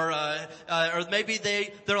stuff. Or maybe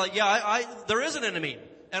they're like, there is an enemy.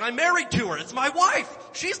 And I'm married to her. It's my wife.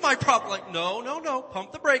 She's my problem. Like, no.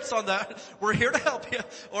 Pump the brakes on that. We're here to help you.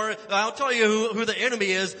 Or I'll tell you who the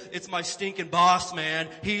enemy is. It's my stinking boss, man.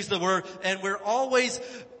 He's the word. And we're always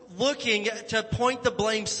looking to point the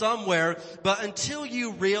blame somewhere, but until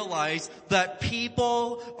you realize that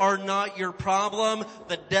people are not your problem,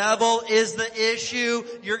 the devil is the issue,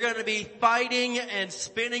 you're going to be fighting and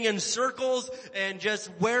spinning in circles and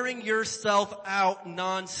just wearing yourself out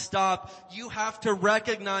nonstop. You have to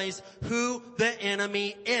recognize who the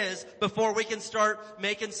enemy is before we can start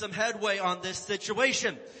making some headway on this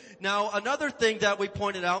situation. Now, another thing that we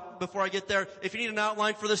pointed out before I get there, if you need an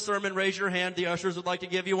outline for the sermon, raise your hand. The ushers would like to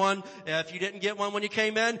give you one. If you didn't get one when you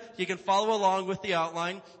came in, you can follow along with the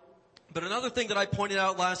outline. But another thing that I pointed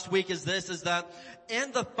out last week is this, is that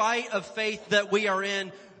in the fight of faith that we are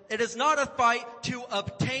in, it is not a fight to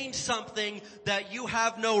obtain something that you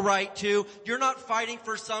have no right to. You're not fighting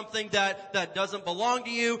for something that doesn't belong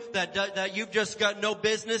to you, that you've just got no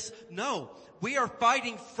business. No. We are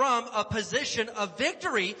fighting from a position of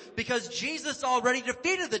victory because Jesus already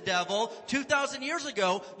defeated the devil 2,000 years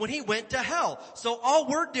ago when he went to hell. So all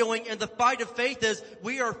we're doing in the fight of faith is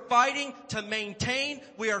we are fighting to maintain,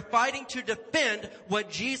 we are fighting to defend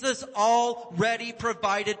what Jesus already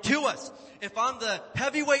provided to us. If I'm the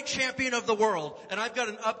heavyweight champion of the world and I've got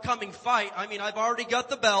an upcoming fight, I've already got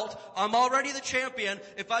the belt, I'm already the champion.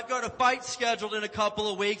 If I've got a fight scheduled in a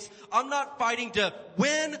couple of weeks, I'm not fighting to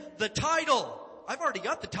win the title. I've already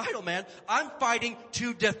got the title, man. I'm fighting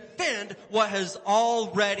to defend what has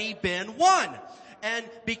already been won. And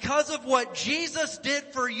because of what Jesus did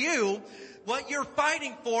for you, what you're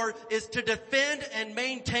fighting for is to defend and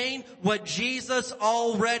maintain what Jesus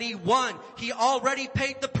already won. He already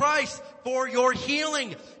paid the price for your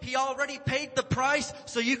healing. He already paid the price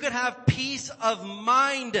so you could have peace of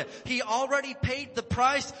mind. He already paid the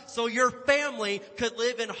price so your family could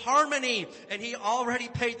live in harmony. And he already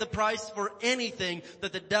paid the price for anything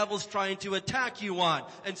that the devil's trying to attack you on.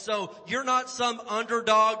 And so you're not some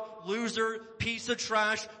underdog, loser, piece of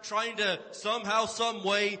trash trying to somehow, some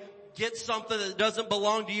way get something that doesn't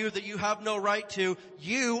belong to you, that you have no right to.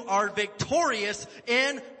 You are victorious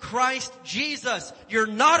in Christ Jesus. You're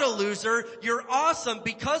not a loser. You're awesome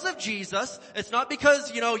because of Jesus. It's not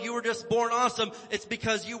because, you were just born awesome. It's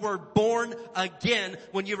because you were born again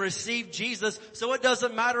when you received Jesus. So it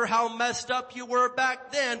doesn't matter how messed up you were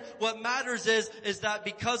back then. What matters is that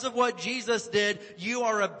because of what Jesus did, you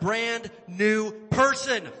are a brand new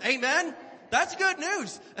person. Amen? That's good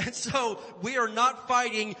news. And so we are not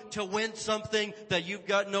fighting to win something that you've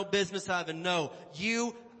got no business having. No,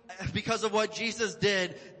 because of what Jesus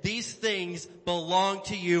did, these things belong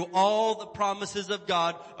to you. All the promises of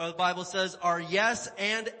God, the Bible says, are yes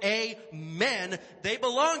and amen. They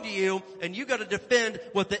belong to you, and you got to defend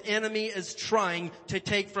what the enemy is trying to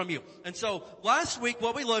take from you. And so last week,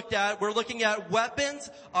 what we looked at, we're looking at weapons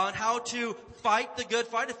on how to fight the good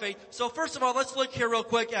fight of faith. So first of all, let's look here real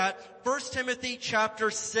quick at 1 Timothy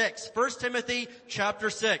chapter 6. 1 Timothy chapter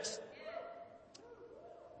 6.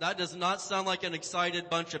 That does not sound like an excited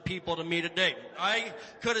bunch of people to me today. I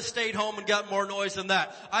could have stayed home and got more noise than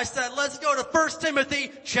that. I said, let's go to 1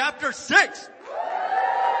 Timothy chapter 6.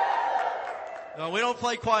 No, we don't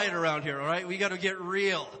play quiet around here, all right? We got to get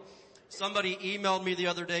real. Somebody emailed me the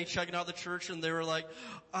other day checking out the church, and they were like,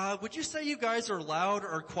 would you say you guys are loud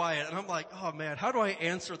or quiet? And I'm like, oh man, how do I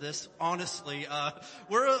answer this honestly?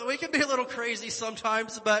 We can be a little crazy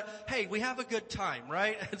sometimes, but hey, we have a good time,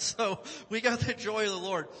 right? And so we got the joy of the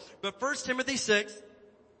Lord. But 1 Timothy 6,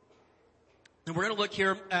 and we're going to look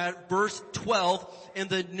here at verse 12 in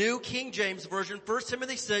the New King James Version. 1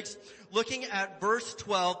 Timothy 6, looking at verse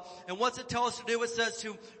 12. And what's it tell us to do? It says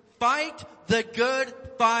to fight the good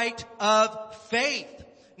fight of faith.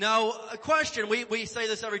 Now, a question, we say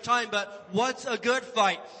this every time, but what's a good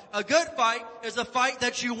fight? A good fight is a fight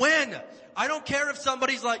that you win. I don't care if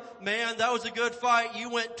somebody's like, man, that was a good fight. You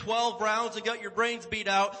went 12 rounds and got your brains beat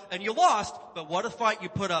out and you lost. But what a fight you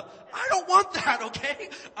put up. I don't want that, okay?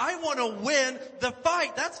 I want to win the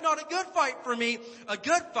fight. That's not a good fight for me. A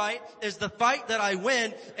good fight is the fight that I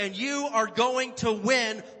win, and you are going to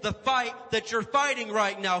win the fight that you're fighting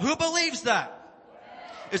right now. Who believes that?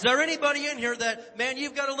 Is there anybody in here that, man,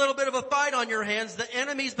 you've got a little bit of a fight on your hands. The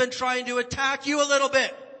enemy's been trying to attack you a little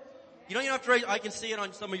bit. You don't even have to raise, I can see it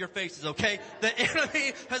on some of your faces, okay? The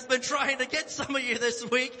enemy has been trying to get some of you this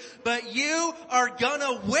week, but you are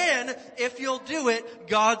gonna win if you'll do it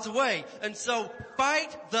God's way. And so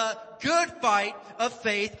fight the good fight of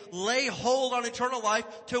faith, lay hold on eternal life,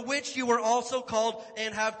 to which you were also called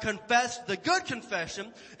and have confessed the good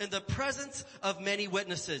confession in the presence of many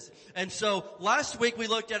witnesses. And so last week we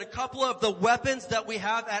looked at a couple of the weapons that we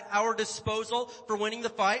have at our disposal for winning the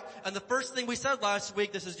fight. And the first thing we said last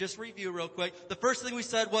week, this is just review real quick. The first thing we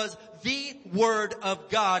said was the Word of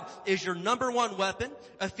God is your number one weapon.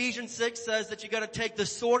 Ephesians 6 says that you got to take the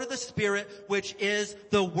sword of the Spirit, which is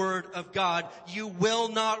the Word of God. You will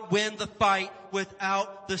not win the fight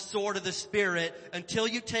without the sword of the Spirit. Until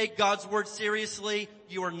you take God's Word seriously,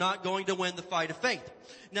 you are not going to win the fight of faith.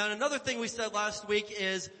 Now, another thing we said last week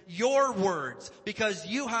is your words, because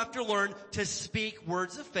you have to learn to speak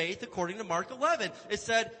words of faith according to Mark 11. It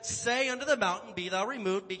said, say unto the mountain, be thou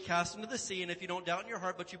removed, be cast into the sea, and if you don't doubt in your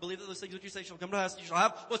heart, but you believe that those things which you say shall come to pass, you shall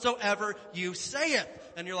have whatsoever you sayeth.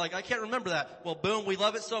 And you're like, I can't remember that. Well, boom, we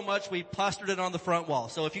love it so much, we plastered it on the front wall.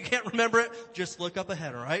 So if you can't remember it, just look up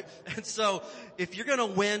ahead, alright? And so, if you're gonna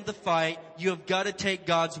win the fight, you have got to take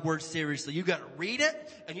God's Word seriously. You've got to read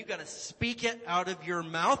it, and you've got to speak it out of your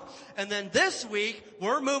mouth. And then this week,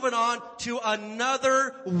 we're moving on to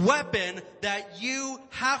another weapon that you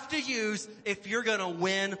have to use if you're gonna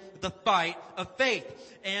win the fight of faith.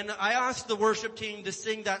 And I asked the worship team to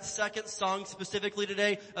sing that second song specifically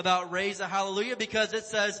today about Raise a Hallelujah, because it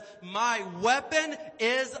says, my weapon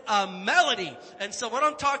is a melody. And so what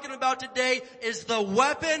I'm talking about today is the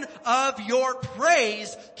weapon of your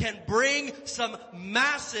praise can bring some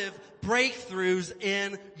massive breakthroughs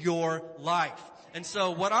in your life. And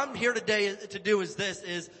so what I'm here today to do is this,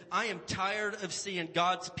 is I am tired of seeing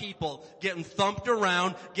God's people getting thumped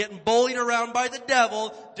around, getting bullied around by the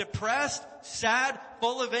devil, depressed, sad,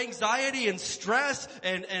 full of anxiety and stress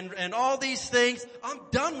and all these things. I'm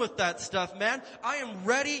done with that stuff, man. I am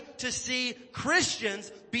ready to see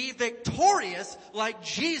Christians be victorious like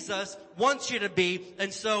Jesus wants you to be.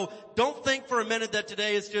 And so don't think for a minute that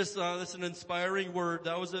today is just, that's an inspiring word.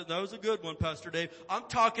 That was a good one, Pastor Dave. I'm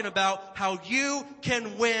talking about how you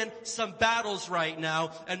can win some battles right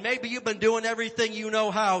now. And maybe you've been doing everything you know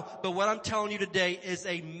how, but what I'm telling you today is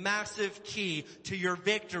a massive key to your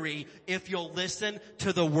victory if you'll listen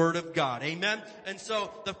to the Word of God. Amen? And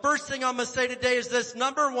so the first thing I'm going to say today is this.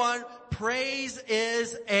 Number one, praise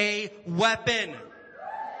is a weapon.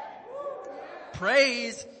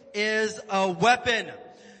 Praise is a weapon.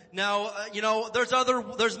 Now,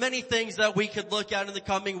 there's many things that we could look at in the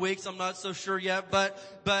coming weeks. I'm not so sure yet, but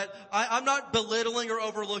I'm not belittling or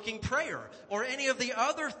overlooking prayer or any of the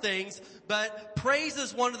other things, but praise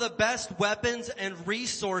is one of the best weapons and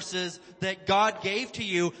resources that God gave to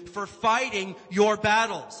you for fighting your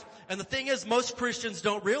battles. And the thing is, most Christians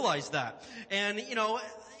don't realize that. And,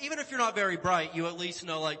 even if you're not very bright, you at least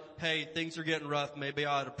know, like, hey, things are getting rough, maybe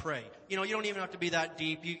I ought to pray. You don't even have to be that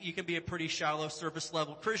deep. You can be a pretty shallow, surface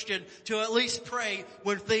level Christian to at least pray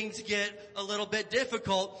when things get a little bit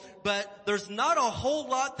difficult. But there's not a whole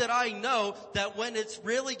lot that I know that when it's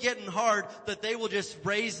really getting hard, that they will just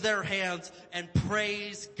raise their hands and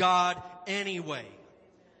praise God anyway.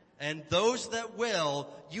 And those that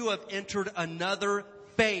will, you have entered another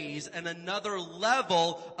phase and another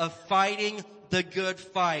level of fighting the good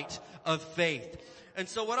fight of faith. And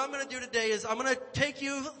so what I'm going to do today is I'm going to take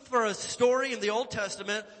you for a story in the Old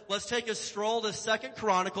Testament. Let's take a stroll to 2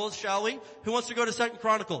 Chronicles, shall we? Who wants to go to 2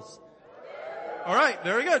 Chronicles? All right,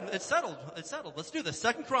 very good. It's settled. It's settled. Let's do this.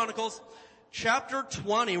 2 Chronicles, chapter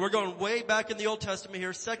 20. We're going way back in the Old Testament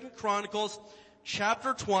here. 2 Chronicles,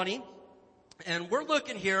 chapter 20. And we're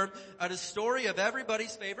looking here at a story of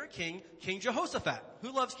everybody's favorite king, King Jehoshaphat.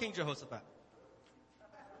 Who loves King Jehoshaphat?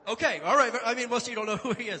 Okay, all right. I mean, most of you don't know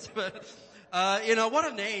who he is, but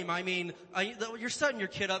what a name. I mean, you're setting your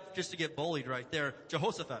kid up just to get bullied right there,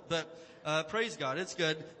 Jehoshaphat. But praise God, it's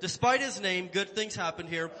good. Despite his name, good things happened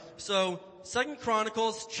here. So 2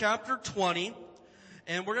 Chronicles chapter 20,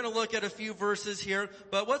 and we're going to look at a few verses here.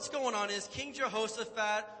 But what's going on is King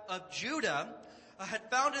Jehoshaphat of Judah had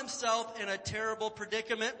found himself in a terrible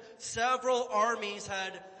predicament. Several armies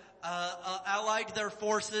had allied their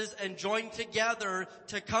forces and joined together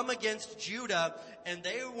to come against Judah, and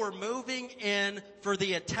they were moving in for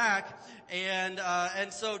the attack. And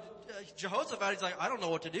so Jehoshaphat is like, I don't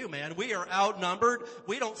know what to do, man. We are outnumbered.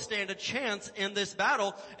 We don't stand a chance in this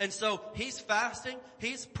battle. And so he's fasting,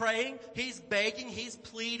 he's praying, he's begging, he's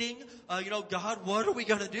pleading. God, what are we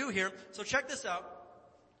going to do here? So check this out.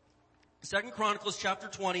 2 Chronicles chapter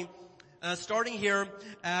 20. Starting here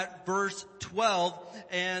at verse 12,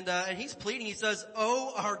 and he's pleading. He says,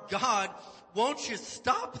 "Oh, our God, won't you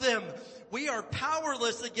stop them? We are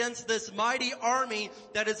powerless against this mighty army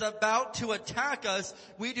that is about to attack us.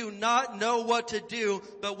 We do not know what to do,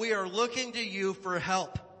 but we are looking to you for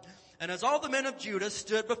help." And as all the men of Judah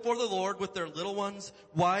stood before the Lord with their little ones,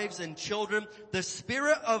 wives, and children, the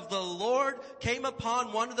Spirit of the Lord came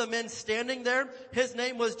upon one of the men standing there. His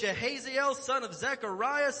name was Jehaziel, son of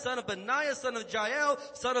Zechariah, son of Benaiah, son of Jael,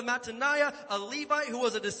 son of Mattaniah, a Levite who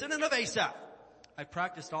was a descendant of Asaph. I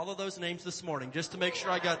practiced all of those names this morning just to make sure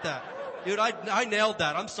I got that. Dude, I nailed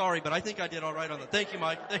that. I'm sorry, but I think I did all right on that. Thank you,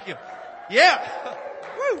 Mike. Thank you. Yeah.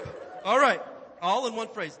 Woo. All right. All in one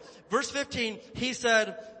phrase. Verse 15, he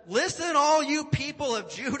said, "Listen, all you people of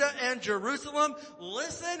Judah and Jerusalem.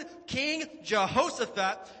 Listen, King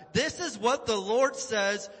Jehoshaphat. This is what the Lord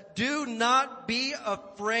says. Do not be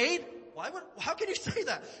afraid." How can you say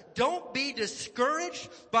that? "Don't be discouraged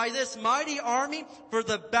by this mighty army, for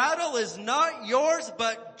the battle is not yours,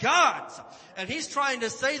 but God's." And he's trying to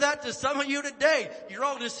say that to some of you today. You're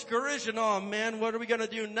all discouraged and, oh man, what are we going to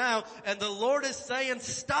do now? And the Lord is saying,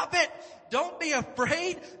 stop it. Don't be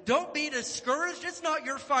afraid. Don't be discouraged. It's not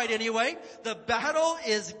your fight anyway. The battle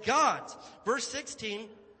is God's. Verse 16.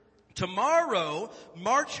 "Tomorrow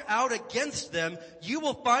march out against them. You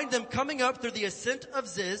will find them coming up through the ascent of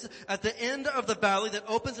Ziz at the end of the valley that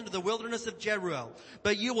opens into the wilderness of Jeruel.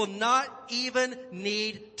 But you will not even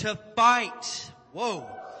need to fight." Whoa.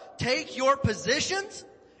 "Take your positions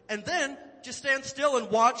and then just stand still and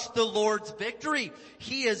watch the Lord's victory.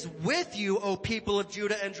 He is with you, O people of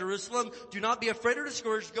Judah and Jerusalem. Do not be afraid or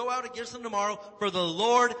discouraged. Go out against them tomorrow, for the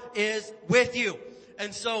Lord is with you."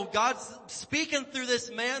 And so God's speaking through this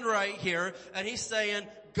man right here, and he's saying,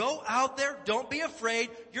 go out there, don't be afraid.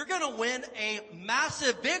 You're going to win a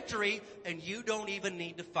massive victory, and you don't even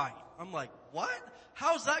need to fight. I'm like, what?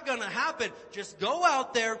 How's that going to happen? Just go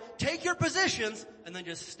out there, take your positions, and then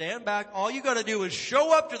just stand back. All you got to do is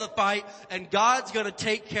show up to the fight, and God's going to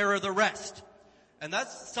take care of the rest. And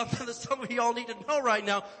that's something that some of y'all need to know right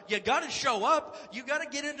now. You gotta show up. You gotta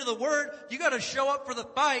get into the Word. You gotta show up for the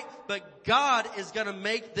fight. But God is gonna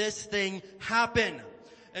make this thing happen.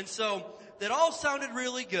 And so, that all sounded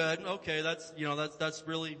really good. Okay, that's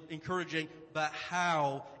really encouraging. But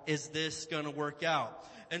how is this gonna work out?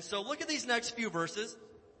 And so look at these next few verses.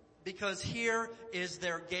 Because here is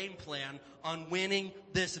their game plan on winning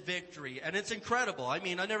this victory. And it's incredible. I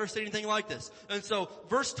mean, I've never seen anything like this. And so,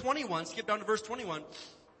 verse 21, skip down to verse 21.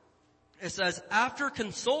 It says, "After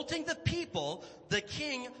consulting the people, the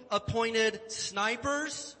king appointed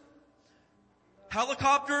snipers,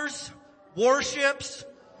 helicopters, warships,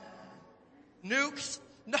 nukes."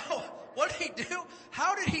 No, what did he do?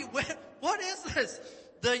 How did he win? What is this?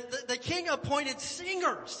 The king appointed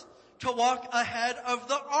singers to walk ahead of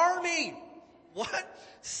the army. What?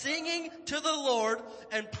 Singing to the Lord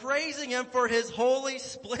and praising Him for His holy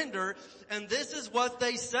splendor. And this is what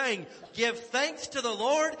they sang. "Give thanks to the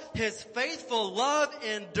Lord. His faithful love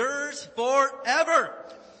endures forever."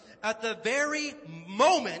 At the very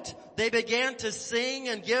moment they began to sing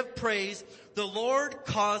and give praise, the Lord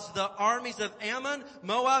caused the armies of Ammon,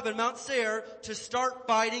 Moab, and Mount Seir to start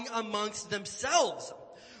fighting amongst themselves.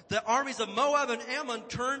 The armies of Moab and Ammon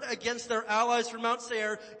turned against their allies from Mount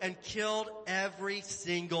Seir and killed every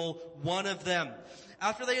single one of them.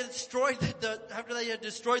 After they had destroyed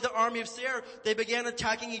the army of Seir, they began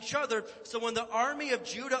attacking each other. So when the army of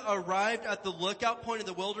Judah arrived at the lookout point in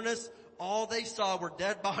the wilderness, all they saw were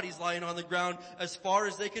dead bodies lying on the ground as far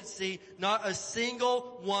as they could see. Not a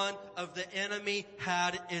single one of the enemy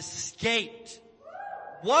had escaped.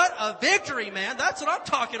 What a victory, man. That's what I'm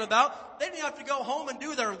talking about. They didn't have to go home and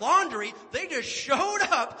do their laundry. They just showed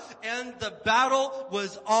up and the battle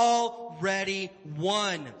was already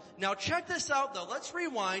won. Now check this out though. Let's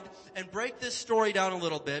rewind and break this story down a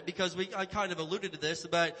little bit because I kind of alluded to this,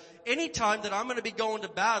 but any time that I'm going to be going to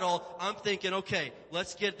battle, I'm thinking, okay,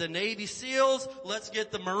 let's get the Navy SEALs, let's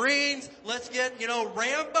get the Marines, let's get,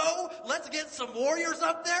 Rambo, let's get some warriors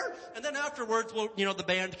up there, and then afterwards, the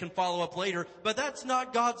band can follow up later, but that's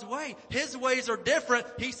not God's way. His ways are different.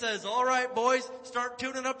 He says, all right, boys, start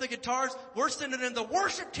tuning up the guitars. We're sending in the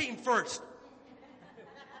worship team first.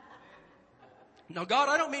 Now, God,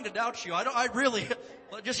 I don't mean to doubt you. I really,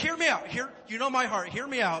 just hear me out. You know my heart. Hear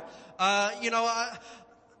me out.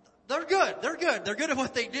 They're good. They're good. They're good at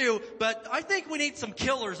what they do, but I think we need some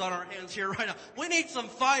killers on our hands here right now. We need some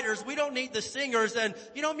fighters. We don't need the singers. And,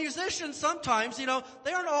 musicians sometimes, they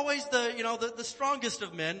aren't always the strongest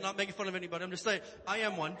of men. Not making fun of anybody. I'm just saying I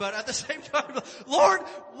am one. But at the same time, Lord,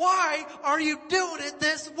 why are you doing it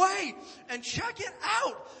this way? And check it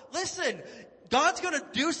out. Listen. God's going to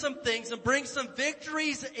do some things and bring some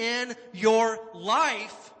victories in your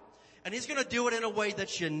life. And He's going to do it in a way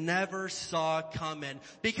that you never saw coming.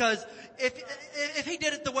 Because if He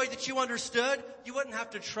did it the way that you understood, you wouldn't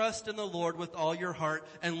have to trust in the Lord with all your heart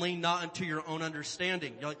and lean not into your own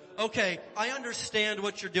understanding. You're like, okay, I understand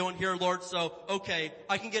what you're doing here, Lord, so okay,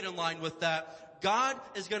 I can get in line with that. God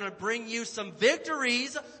is going to bring you some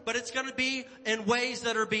victories, but it's going to be in ways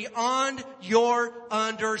that are beyond your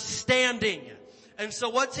understanding. And so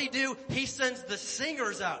what's He do? He sends the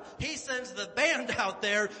singers out. He sends the band out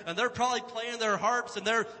there, and they're probably playing their harps and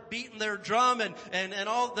they're beating their drum and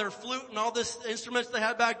all their flute and all this instruments they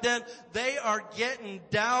had back then. They are getting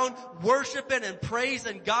down, worshiping and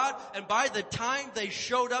praising God. And by the time they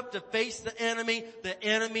showed up to face the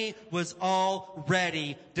enemy was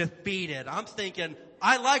already defeated. I'm thinking,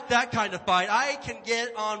 I like that kind of fight. I can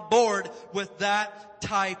get on board with that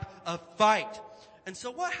type of fight. And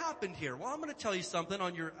so what happened here? Well, I'm going to tell you something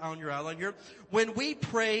on your outline here. When we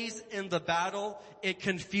praise in the battle, it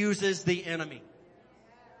confuses the enemy.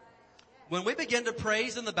 When we begin to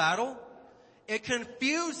praise in the battle, it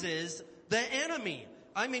confuses the enemy.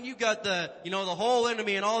 I mean, you got the whole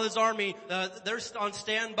enemy and all his army, they're on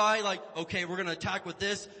standby like, okay, we're going to attack with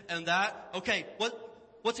this and that. Okay,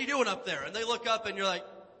 what's he doing up there? And they look up and you're like,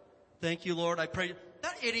 thank you, Lord, I pray.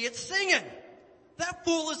 That idiot's singing. That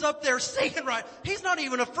fool is up there singing right. He's not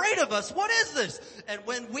even afraid of us. What is this? And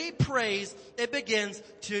when we praise, it begins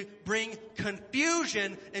to bring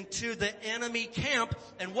confusion into the enemy camp.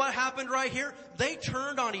 And what happened right here? They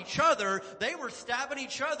turned on each other. They were stabbing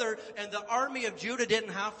each other. And the army of Judah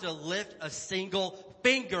didn't have to lift a single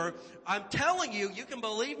finger. I'm telling you, you can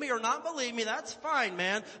believe me or not believe me. That's fine,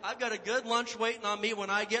 man. I've got a good lunch waiting on me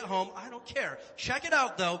when I get home. I don't care. Check it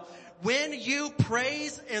out, though. When you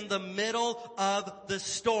praise in the middle of the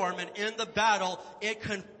storm and in the battle, it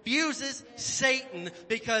confuses Satan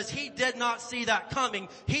because he did not see that coming.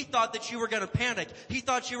 He thought that you were going to panic. He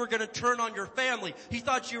thought you were going to turn on your family. He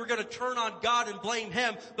thought you were going to turn on God and blame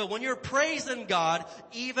Him. But when you're praising God,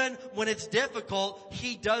 even when it's difficult,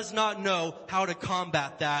 He does not know how to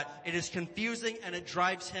combat that. It is confusing and it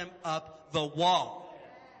drives him up the wall.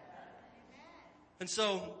 And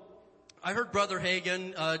so, I heard Brother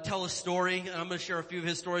Hagin tell a story, and I'm going to share a few of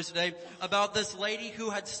his stories today, about this lady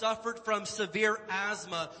who had suffered from severe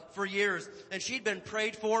asthma for years. And she'd been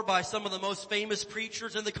prayed for by some of the most famous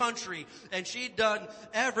preachers in the country. And she'd done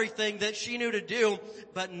everything that she knew to do,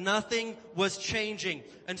 but nothing was changing.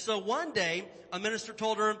 And so one day, a minister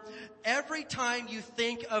told her, every time you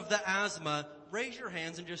think of the asthma, raise your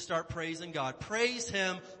hands and just start praising God. Praise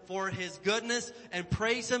Him for His goodness and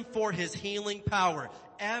praise Him for His healing power.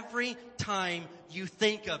 Every time you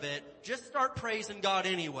think of it, just start praising God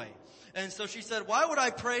anyway. And so she said, why would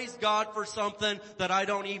I praise God for something that I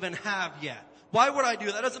don't even have yet? Why would I do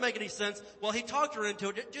that? That doesn't make any sense. Well, he talked her into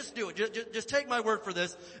it. Just do it. Just take my word for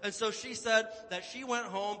this. And so she said that she went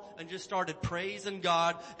home and just started praising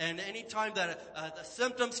God. And anytime that the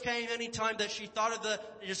symptoms came, anytime that she thought of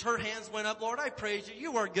just her hands went up, Lord, I praise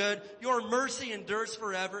you. You are good. Your mercy endures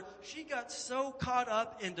forever. She got so caught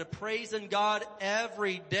up into praising God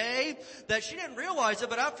every day that she didn't realize it.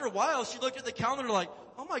 But after a while, she looked at the calendar like,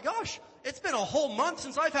 oh my gosh, it's been a whole month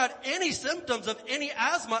since I've had any symptoms of any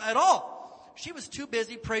asthma at all. She was too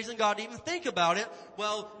busy praising God to even think about it.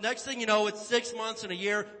 Well, next thing you know, it's 6 months and a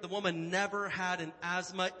year. The woman never had an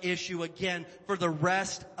asthma issue again for the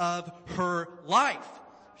rest of her life.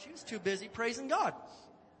 She was too busy praising God.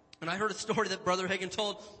 And I heard a story that Brother Hagin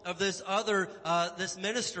told of this this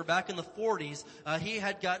minister back in the 40s. He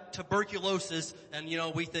had got tuberculosis, and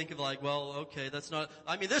we think of like, well, okay, that's not,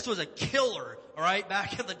 this was a killer, alright,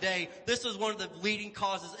 back in the day. This was one of the leading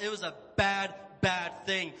causes. It was a bad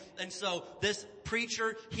thing. And so this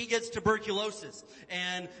preacher, he gets tuberculosis,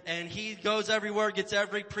 and he goes everywhere, gets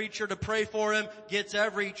every preacher to pray for him, gets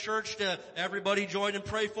every church to everybody join and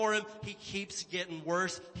pray for him. He keeps getting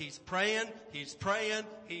worse. He's praying, he's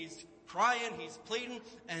crying, he's pleading,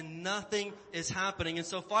 and nothing is happening. And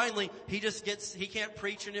so finally, he can't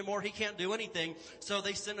preach anymore, he can't do anything. So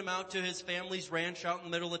they send him out to his family's ranch out in the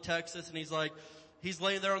middle of Texas, and he's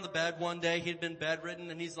laying there on the bed one day. He'd been bedridden,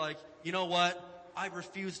 and he's like, you know what? I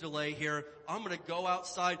refuse to lay here. I'm going to go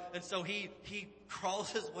outside. And so he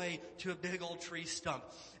crawls his way to a big old tree stump,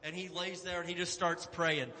 and he lays there and he just starts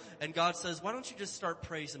praying. And God says, why don't you just start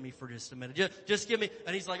praising me for just a minute? Just give me.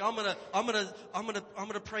 And he's like, I'm going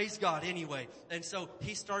to praise God anyway. And so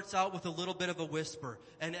he starts out with a little bit of a whisper,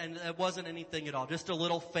 and it wasn't anything at all, just a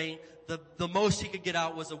little faint. The most he could get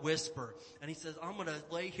out was a whisper. And he says, I'm going to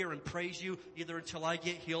lay here and praise you either until I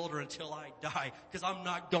get healed or until I die, because I'm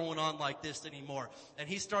not going on like this anymore. And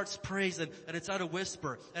he starts praising, and it's at a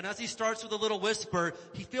whisper. And as he starts with a little whisper,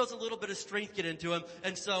 he feels a little bit of strength get into him.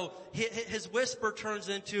 And so his whisper turns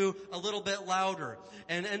into a little bit louder.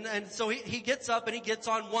 And so he gets up and he gets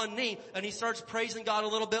on one knee and he starts praising God a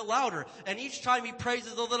little bit louder. And each time he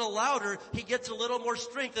praises a little louder, he gets a little more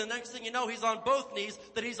strength. And the next thing you know, he's on both knees,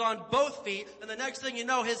 then he's on both feet. And the next thing you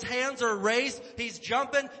know, his hands are raised. He's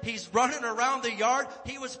jumping. He's running around the yard.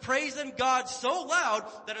 He was praising God so loud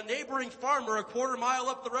that a neighboring farmer a quarter mile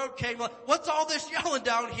up the road came like, what's all this yelling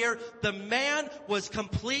down here? The man was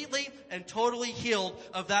completely and totally healed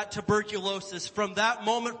of that tuberculosis from that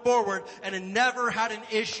moment forward, and had never had an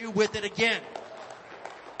issue with it again.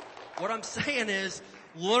 What I'm saying is,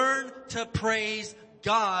 learn to praise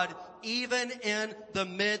God even in the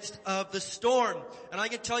midst of the storm. And I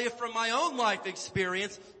can tell you from my own life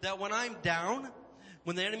experience that when I'm down,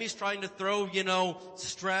 when the enemy's trying to throw,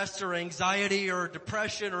 stress or anxiety or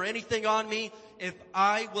depression or anything on me, if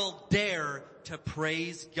I will dare to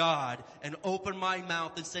praise God and open my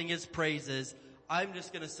mouth and sing His praises, I'm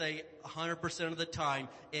just going to say 100% of the time,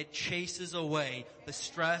 it chases away the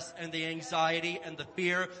stress and the anxiety and the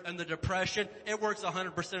fear and the depression. It works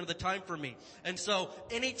 100% of the time for me. And so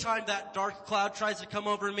anytime that dark cloud tries to come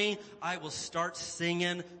over me, I will start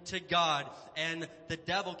singing to God. And the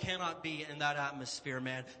devil cannot be in that atmosphere,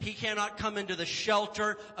 man. He cannot come into the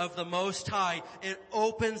shelter of the Most High. It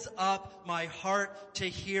opens up my heart to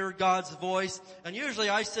hear God's voice. And usually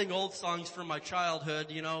I sing old songs from my childhood,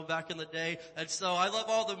 back in the day. And so I love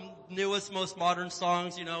all the newest, most modern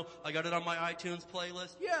songs, I got it on my iTunes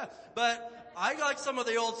playlist. Yeah, but I like some of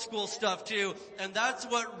the old school stuff too, and that's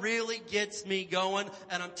what really gets me going.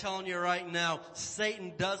 And I'm telling you right now,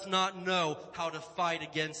 Satan does not know how to fight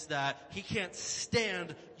against that. He can't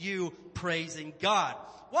stand you praising God.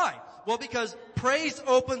 Why? Well, because praise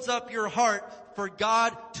opens up your heart for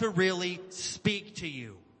God to really speak to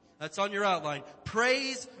you. That's on your outline.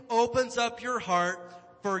 Praise opens up your heart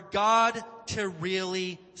for God to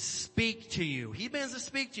really speak to you. He begins to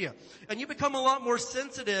speak to you. And you become a lot more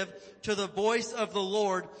sensitive to the voice of the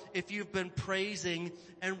Lord if you've been praising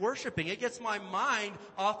and worshiping. It gets my mind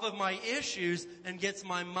off of my issues and gets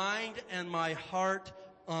my mind and my heart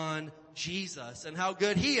on Jesus and how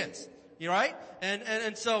good He is. You right?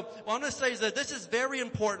 And so what I'm going to say is that this is very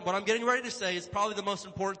important. What I'm getting ready to say is probably the most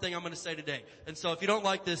important thing I'm going to say today. And so if you don't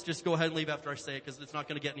like this, just go ahead and leave after I say it, because it's not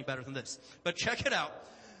going to get any better than this. But check it out.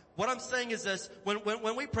 What I'm saying is this: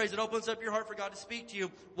 when we praise, it opens up your heart for God to speak to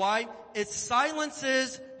you. Why? It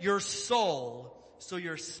silences your soul so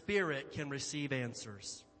your spirit can receive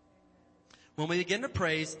answers. When we begin to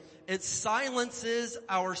praise, it silences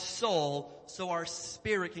our soul so our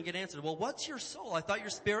spirit can get answered. Well, what's your soul? I thought your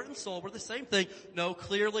spirit and soul were the same thing. No,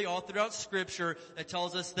 clearly all throughout Scripture, it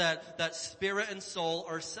tells us that spirit and soul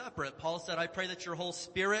are separate. Paul said, I pray that your whole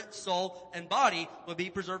spirit, soul, and body will be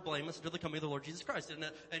preserved blameless until the coming of the Lord Jesus Christ.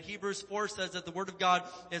 And Hebrews 4 says that the Word of God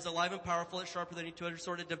is alive and powerful. It's sharper than any two-edged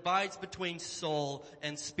sword. It divides between soul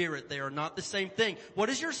and spirit. They are not the same thing. What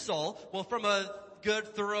is your soul? Well, from a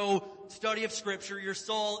good, thorough study of Scripture, your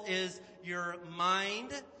soul is your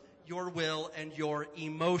mind, your will, and your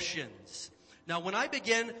emotions. Now, when I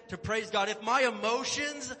begin to praise God, if my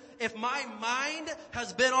emotions if my mind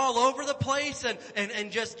has been all over the place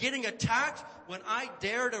and just getting attacked, when I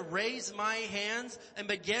dare to raise my hands and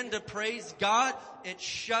begin to praise God, it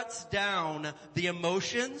shuts down the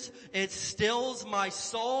emotions. It stills my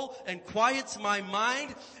soul and quiets my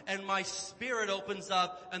mind, and my spirit opens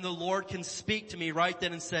up, and the Lord can speak to me right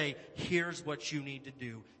then and say, here's what you need to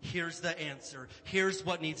do. Here's the answer. Here's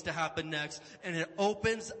what needs to happen next. And it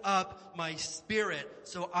opens up my spirit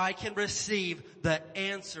so I can receive the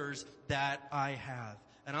answers that I have.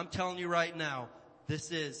 And I'm telling you right now, this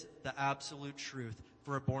is the absolute truth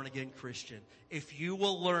for a born-again Christian. If you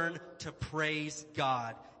will learn to praise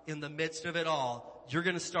God in the midst of it all, you're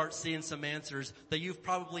going to start seeing some answers that you've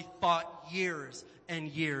probably fought years and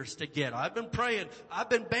years to get. I've been praying. I've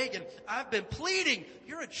been begging. I've been pleading.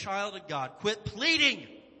 You're a child of God. Quit pleading.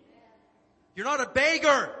 You're not a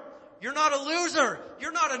beggar. You're not a loser.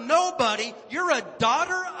 You're not a nobody. You're a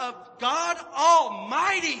daughter of God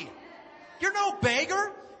Almighty. You're no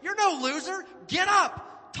beggar. You're no loser. Get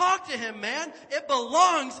up. Talk to Him, man. It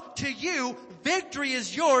belongs to you. Victory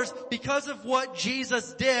is yours because of what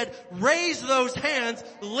Jesus did. Raise those hands,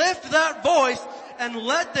 lift that voice, and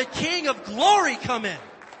let the King of Glory come in.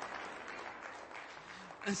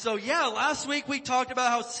 And so, last week we talked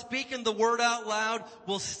about how speaking the word out loud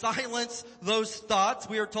will silence those thoughts.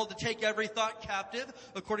 We are told to take every thought captive,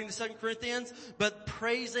 according to 2 Corinthians. But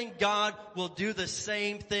praising God will do the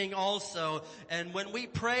same thing also. And when we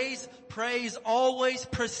praise always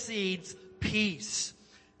precedes peace.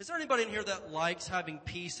 Is there anybody in here that likes having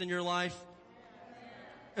peace in your life?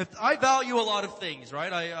 I value a lot of things,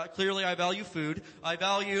 right? Clearly I value food. I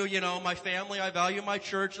value, my family. I value my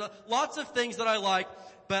church. Lots of things that I like.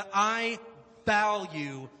 But I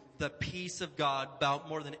value the peace of God about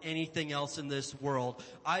more than anything else in this world.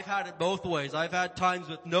 I've had it both ways. I've had times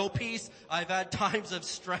with no peace. I've had times of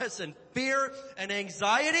stress and fear and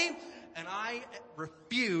anxiety. And I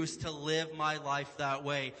refuse to live my life that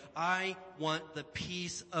way. I want the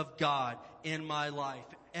peace of God in my life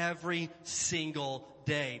every single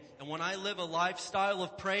day. And when I live a lifestyle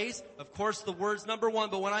of praise, of course the word's number one,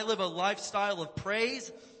 but when I live a lifestyle of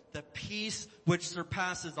praise, the peace which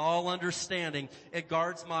surpasses all understanding, it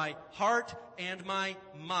guards my heart and my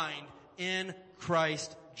mind in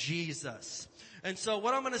Christ Jesus. And so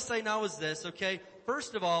what I'm going to say now is this, okay?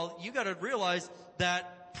 First of all, you got to realize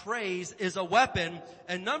that praise is a weapon.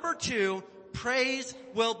 And number two, praise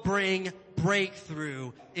will bring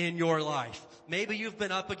breakthrough in your life. Maybe you've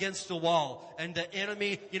been up against a wall and the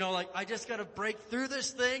enemy, I just got to break through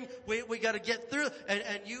this thing. We got to get through. And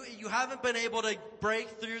you haven't been able to break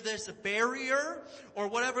through this barrier or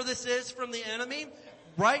whatever this is from the enemy.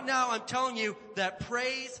 Right now, I'm telling you that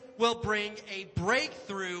praise will bring a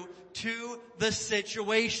breakthrough to the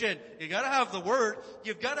situation. You got to have the word.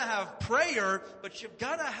 You've got to have prayer, but you've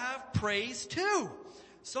got to have praise too.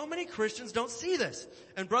 So many Christians don't see this.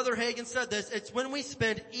 And Brother Hagin said this, it's when we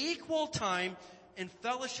spend equal time in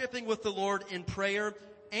fellowshipping with the Lord in prayer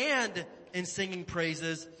and in singing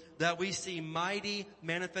praises that we see mighty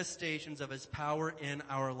manifestations of His power in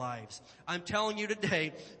our lives. I'm telling you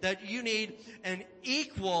today that you need an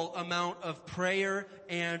equal amount of prayer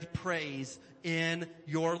and praise in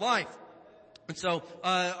your life. And so,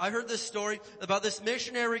 I heard this story about this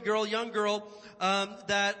missionary girl, young girl,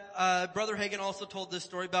 that Brother Hagin also told this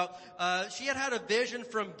story about. She had a vision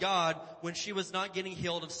from God when she was not getting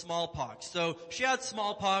healed of smallpox. So she had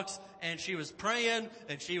smallpox and she was praying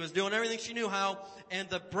and she was doing everything she knew how, and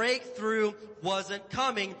the breakthrough wasn't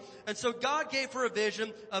coming. And so God gave her a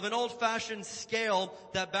vision of an old-fashioned scale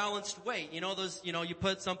that balanced weight. You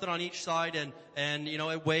put something on each side and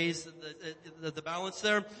it weighs the balance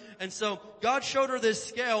there. And so God showed her this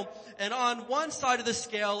scale, and on one side of the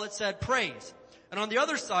scale it said praise. And on the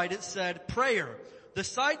other side it said prayer. The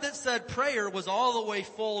side that said prayer was all the way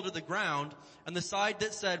full to the ground, and the side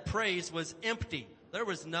that said praise was empty. There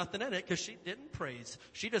was nothing in it because she didn't praise.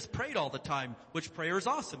 She just prayed all the time, which prayer is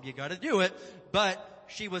awesome. You got to do it. But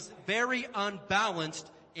she was very unbalanced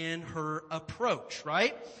in her approach,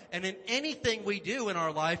 right? And in anything we do in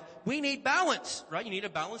our life, we need balance, right? You need a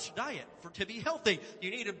balanced diet to be healthy. You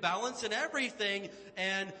need a balance in everything.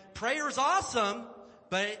 And prayer is awesome,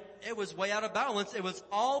 but it was way out of balance. It was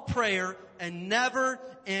all prayer and never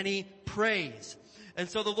any praise. And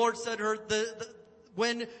so the Lord said to her,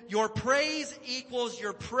 when your praise equals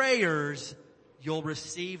your prayers, you'll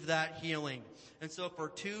receive that healing. And so for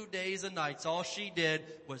 2 days and nights, all she did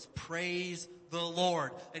was praise the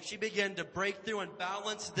Lord. And she began to break through and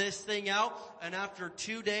balance this thing out. And after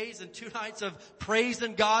 2 days and 2 nights of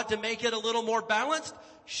praising God to make it a little more balanced,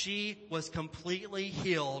 she was completely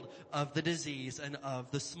healed of the disease and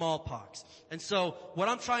of the smallpox. And so what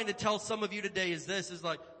I'm trying to tell some of you today is this, is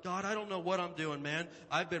like, God, I don't know what I'm doing, man.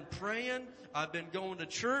 I've been praying. I've been going to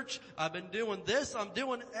church. I've been doing this. I'm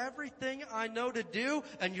doing everything I know to do.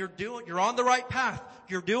 And you're on the right path.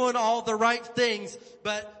 You're doing all the right things,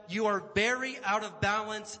 but you are very out of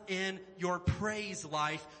balance in your praise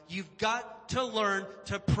life. You've got to learn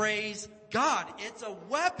to praise God. It's a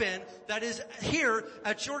weapon that is here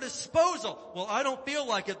at your disposal. Well, I don't feel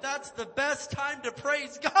like it. That's the best time to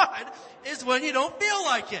praise God, is when you don't feel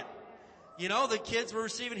like it. You know, the kids were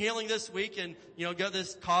receiving healing this week and, got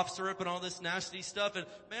this cough syrup and all this nasty stuff. And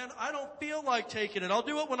man, I don't feel like taking it. I'll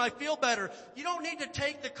do it when I feel better. You don't need to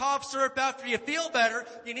take the cough syrup after you feel better.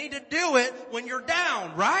 You need to do it when you're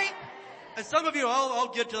down, right? And some of you, I'll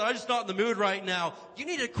get to that. I'm just not in the mood right now. You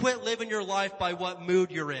need to quit living your life by what mood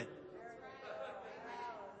you're in.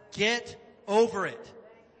 Get over it.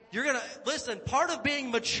 Listen, part of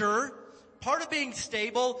being mature, part of being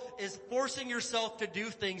stable is forcing yourself to do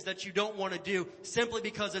things that you don't want to do simply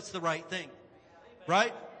because it's the right thing.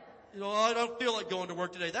 Right? I don't feel like going to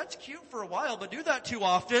work today. That's cute for a while, but do that too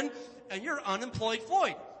often and you're unemployed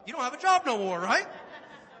Floyd. You don't have a job no more, right?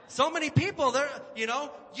 So many people there,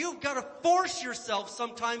 you've got to force yourself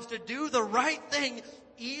sometimes to do the right thing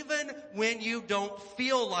even when you don't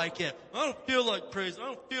feel like it. I don't feel like praise. I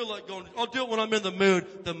don't feel like going. I'll do it when I'm in the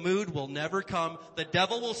mood. The mood will never come. The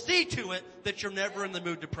devil will see to it that you're never in the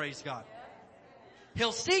mood to praise God.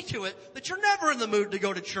 He'll see to it that you're never in the mood to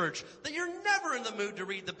go to church, that you're never in the mood to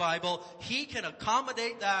read the Bible. He can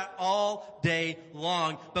accommodate that all day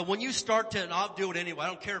long. But when you start to, and I'll do it anyway, I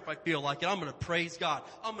don't care if I feel like it, I'm going to praise God.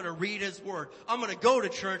 I'm going to read His Word. I'm going to go to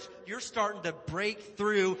church. You're starting to break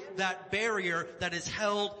through that barrier that has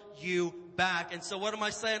held you back. And so what am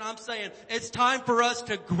I saying? I'm saying it's time for us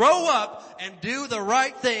to grow up and do the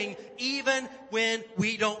right thing even when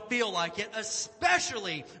we don't feel like it,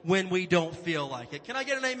 especially when we don't feel like it. Can I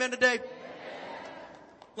get an amen today? Amen.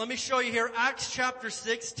 Let me show you here, Acts chapter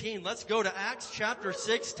 16. Let's go to Acts chapter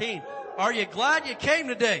 16. Are you glad you came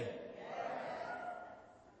today?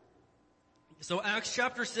 So Acts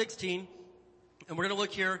chapter 16, and we're going to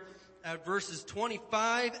look here at verses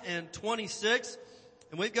 25 and 26.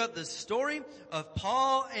 And we've got the story of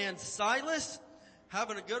Paul and Silas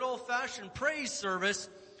having a good old-fashioned praise service,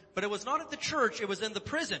 but it was not at the church, it was in the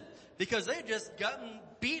prison, because they had just gotten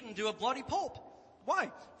beaten to a bloody pulp.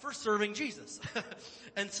 Why? For serving Jesus.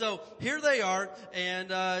 And so here they are, and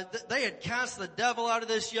they had cast the devil out of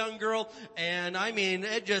this young girl, and I mean,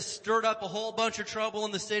 it just stirred up a whole bunch of trouble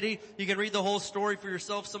in the city. You can read the whole story for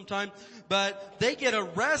yourself sometime. But they get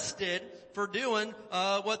arrested for doing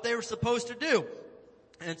what they were supposed to do.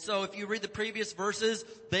 And so if you read the previous verses,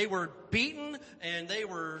 they were beaten and they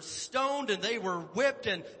were stoned and they were whipped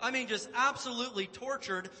and just absolutely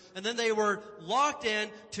tortured. And then they were locked in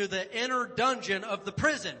to the inner dungeon of the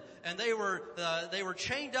prison. And they were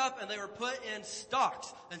chained up and they were put in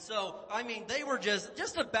stocks. And so, they were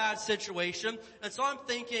just a bad situation. And so I'm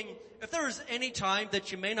thinking, if there was any time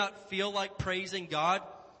that you may not feel like praising God,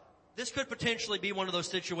 this could potentially be one of those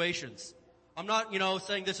situations. I'm not,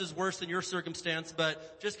 saying this is worse than your circumstance,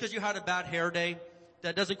 but just because you had a bad hair day,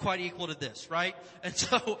 that doesn't quite equal to this, right? And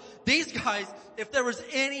so these guys, if there was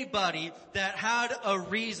anybody that had a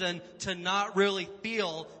reason to not really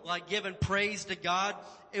feel like giving praise to God,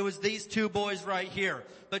 it was these two boys right here.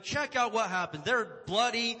 But check out what happened. They're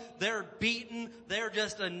bloody, they're beaten, they're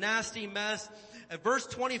just a nasty mess. At verse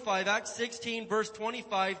 25, Acts 16, verse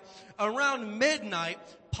 25, around midnight,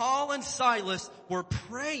 Paul and Silas were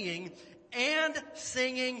praying and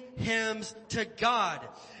singing hymns to God.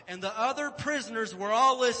 And the other prisoners were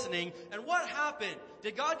all listening. And what happened?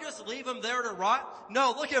 Did God just leave them there to rot?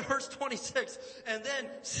 No, look at verse 26. And then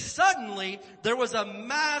suddenly there was a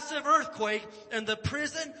massive earthquake and the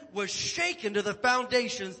prison was shaken to the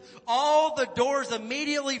foundations. All the doors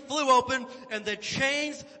immediately flew open and the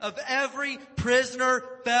chains of every prisoner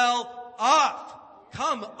fell off.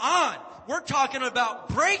 Come on. We're talking about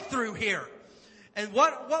breakthrough here. And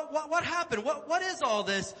what happened? What is all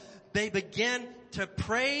this? They began to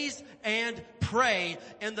praise and pray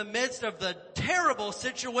in the midst of the terrible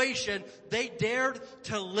situation. They dared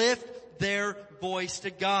to lift their voice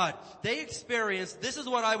to God. They experienced, this is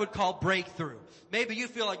what I would call breakthrough. Maybe you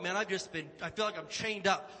feel like, man, I feel like I'm chained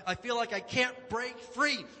up. I feel like I can't break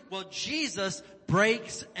free. Well, Jesus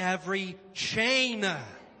breaks every chain.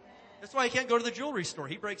 That's why you can't go to the jewelry store.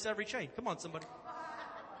 He breaks every chain. Come on, somebody.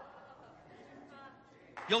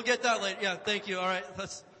 You'll get that later. Yeah, thank you. All right.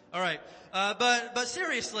 That's, all right. But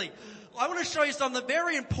seriously, I want to show you something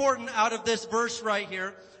very important out of this verse right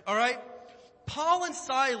here. All right. Paul and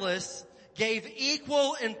Silas gave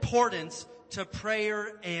equal importance to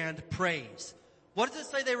prayer and praise. What does it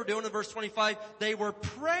say they were doing in verse 25? They were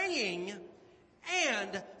praying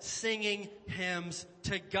and singing hymns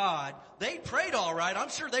to God. They prayed all right. I'm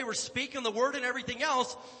sure they were speaking the word and everything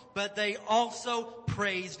else, but they also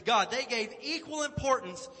praised God. They gave equal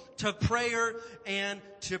importance to prayer and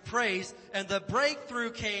to praise, and the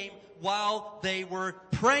breakthrough came while they were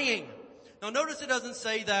praying. Now notice it doesn't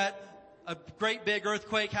say that a great big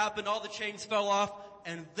earthquake happened, all the chains fell off,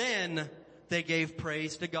 and then they gave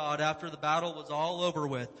praise to God after the battle was all over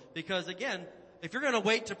with. Because again, if you're going to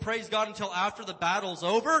wait to praise God until after the battle's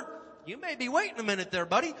over, you may be waiting a minute there,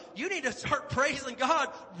 buddy. You need to start praising God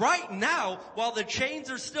right now while the chains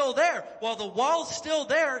are still there, while the wall's still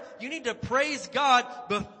there. You need to praise God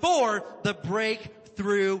before the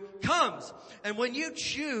breakthrough comes. And when you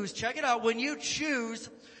choose, check it out, when you choose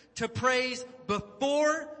to praise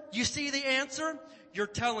before you see the answer, you're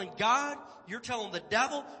telling God, you're telling the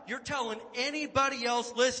devil, you're telling anybody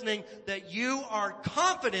else listening that you are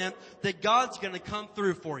confident that God's going to come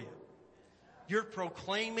through for you. You're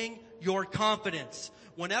proclaiming your confidence.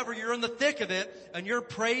 Whenever you're in the thick of it and you're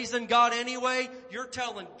praising God anyway, you're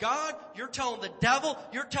telling God, you're telling the devil,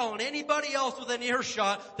 you're telling anybody else within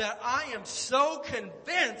earshot that I am so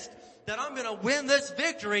convinced that I'm going to win this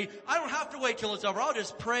victory. I don't have to wait till it's over. I'll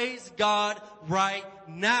just praise God right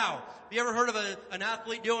now. Have you ever heard of an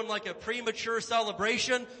athlete doing like a premature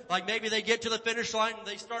celebration? Like maybe they get to the finish line and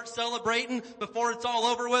they start celebrating before it's all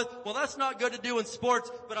over with? Well, that's not good to do in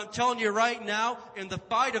sports, but I'm telling you right now, in the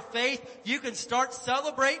fight of faith, you can start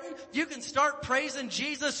celebrating. You can start praising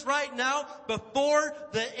Jesus right now before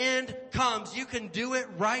the end comes. You can do it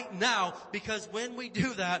right now, because when we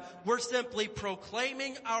do that, we're simply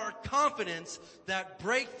proclaiming our confidence that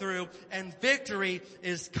breakthrough and victory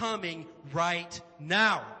is coming right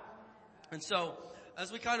now. And so, as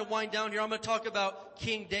we kind of wind down here, I'm going to talk about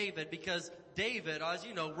King David, because David, as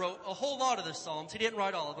you know, wrote a whole lot of the Psalms. He didn't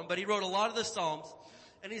write all of them, but he wrote a lot of the Psalms.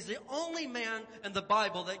 And he's the only man in the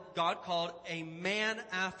Bible that God called a man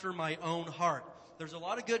after my own heart. There's a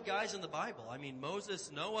lot of good guys in the Bible. I mean, Moses,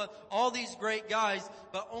 Noah, all these great guys,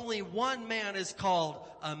 but only one man is called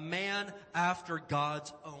a man after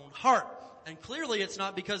God's own heart. And clearly it's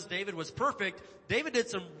not because David was perfect. David did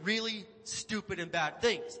some really stupid and bad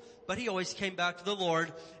things. But he always came back to the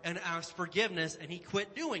Lord and asked forgiveness, and he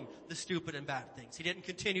quit doing the stupid and bad things. He didn't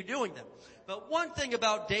continue doing them. But one thing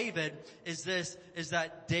about David is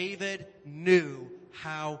that David knew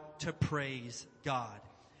how to praise God.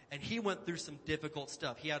 And he went through some difficult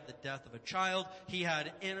stuff. He had the death of a child. He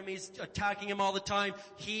had enemies attacking him all the time.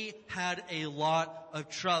 He had a lot of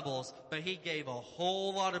troubles, but he gave a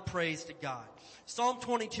whole lot of praise to God. Psalm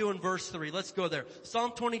 22 and verse 3. Let's go there.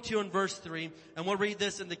 Psalm 22 and verse 3. And we'll read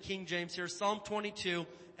this in the King James here. Psalm 22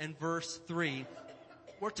 and verse 3.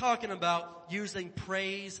 We're talking about using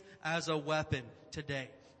praise as a weapon today.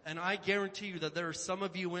 And I guarantee you that there are some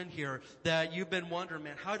of you in here that you've been wondering,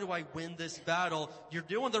 man, how do I win this battle? You're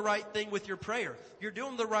doing the right thing with your prayer. You're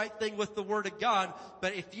doing the right thing with the Word of God.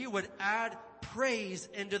 But if you would add praise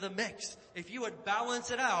into the mix, if you would balance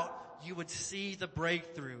it out, you would see the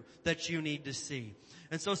breakthrough that you need to see.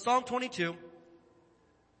 And so Psalm 22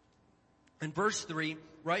 and verse 3,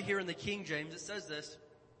 right here in the King James, it says this: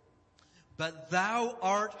 "But thou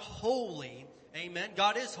art holy." Amen.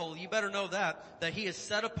 God is holy. You better know that he is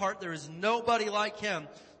set apart. There is nobody like him.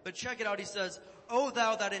 But check it out. He says, "O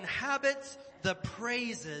thou that inhabits the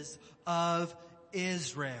praises of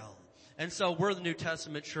Israel." And so we're the New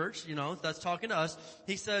Testament church, you know, that's talking to us.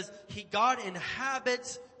 He says, God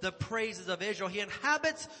inhabits the praises of Israel. He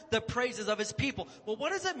inhabits the praises of his people. Well,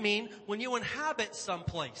 what does it mean when you inhabit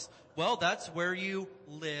someplace? Well, that's where you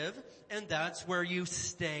live, and that's where you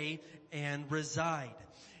stay and reside.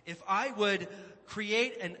 If I would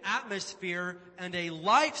create an atmosphere and a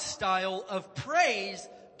lifestyle of praise,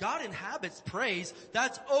 God inhabits praise.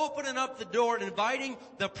 That's opening up the door and inviting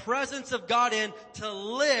the presence of God in to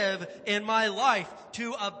live in my life,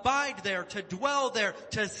 to abide there, to dwell there,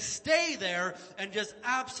 to stay there, and just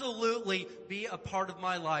absolutely be a part of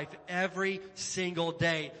my life every single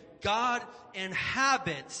day. God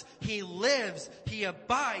inhabits, he lives, he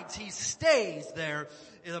abides, he stays there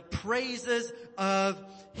in the praises of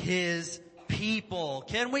his people.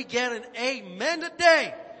 Can we get an amen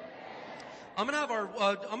today? I'm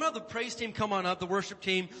gonna have the praise team come on up, the worship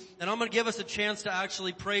team, and I'm gonna give us a chance to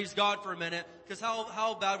actually praise God for a minute. Because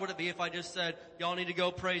how bad would it be if I just said, y'all need to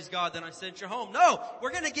go praise God, then I sent you home? No,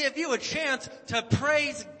 we're gonna give you a chance to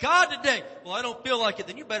praise God today. Well, I don't feel like it.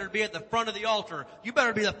 Then you better be at the front of the altar. You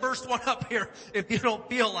better be the first one up here if you don't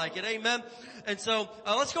feel like it. Amen. And so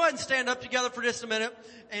let's go ahead and stand up together for just a minute.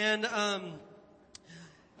 And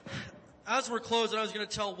as we're closing, I was going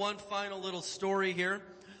to tell one final little story here.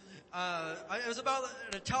 It was about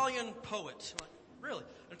an Italian poet. Really?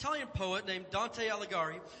 An Italian poet named Dante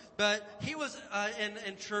Alighieri. But he was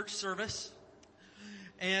in church service.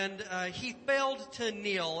 And he failed to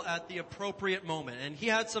kneel at the appropriate moment. And he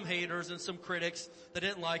had some haters and some critics that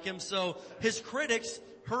didn't like him. So his critics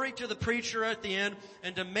hurried to the preacher at the end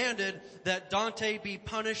and demanded that Dante be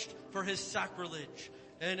punished for his sacrilege.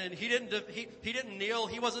 And he didn't kneel.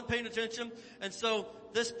 He wasn't paying attention. And so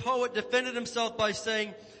this poet defended himself by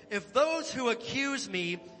saying, if those who accuse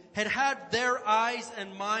me had had their eyes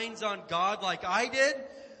and minds on God like I did,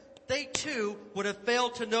 they too would have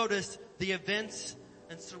failed to notice the events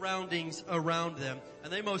and surroundings around them.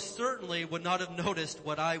 And they most certainly would not have noticed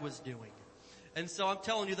what I was doing. And so I'm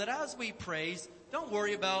telling you that as we praise, don't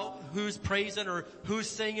worry about who's praising or who's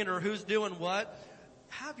singing or who's doing what.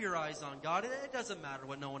 Have your eyes on God. It doesn't matter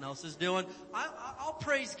what no one else is doing. I'll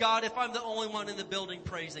praise God if I'm the only one in the building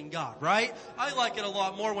praising God, right? I like it a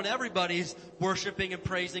lot more when everybody's worshiping and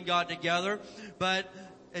praising God together. But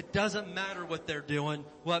it doesn't matter what they're doing.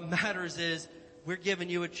 What matters is we're giving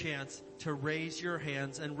you a chance to raise your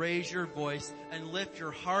hands and raise your voice and lift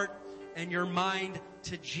your heart and your mind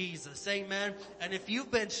to Jesus. Amen. And if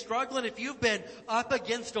you've been struggling, if you've been up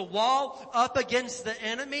against a wall, up against the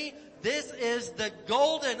enemy, this is the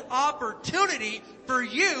golden opportunity for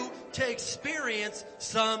you to experience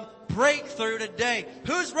some breakthrough today.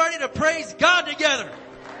 Who's ready to praise God together?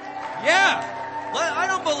 Yeah. I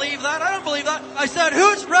don't believe that. I said,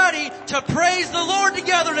 who's ready to praise the Lord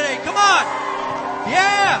together today? Come on.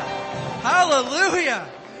 Yeah. Hallelujah.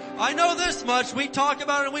 I know this much. We talk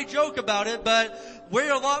about it and we joke about it, but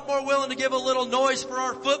we're a lot more willing to give a little noise for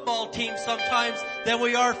our football team sometimes than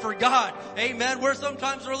we are for God. Amen. We're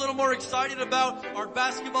a little more excited about our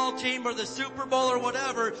basketball team or the Super Bowl or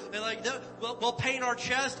whatever. And we'll paint our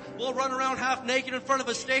chest. We'll run around half naked in front of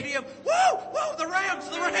a stadium. Woo! Woo! The Rams!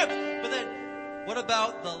 But then, what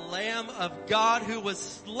about the Lamb of God who was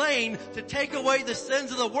slain to take away the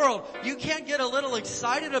sins of the world? You can't get a little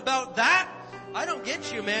excited about that? I don't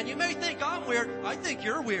get you, man. You may think I'm weird. I think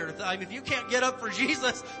you're weird. If you can't get up for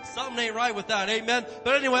Jesus, something ain't right with that. Amen.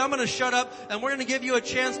 But anyway, I'm going to shut up and we're going to give you a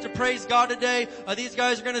chance to praise God today. These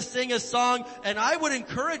guys are going to sing a song and I would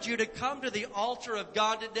encourage you to come to the altar of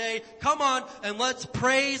God today. Come on and let's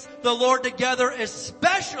praise the Lord together,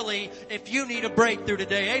 especially if you need a breakthrough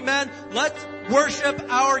today. Amen. Let's worship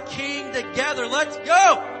our King together. Let's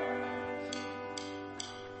go.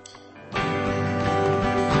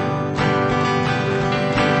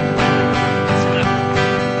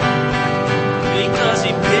 Because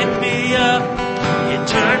he picked me up, he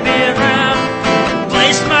turned me around,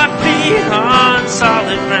 placed my feet on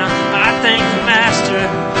solid ground. I thank the Master,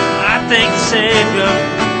 I thank the Savior,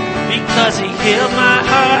 because he healed my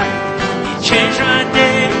heart, he changed my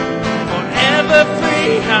name, forever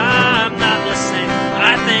free, I'm not the same.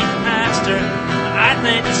 I thank the Master, I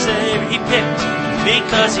thank the Savior,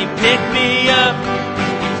 because he picked me up,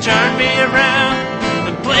 he turned me around,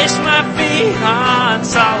 place my feet on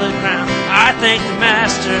solid ground. I thank the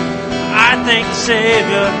Master, I thank the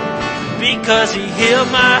Savior, because he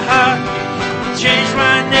healed my heart, changed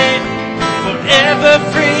my name, forever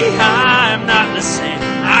free, I'm not the same.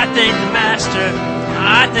 I thank the Master,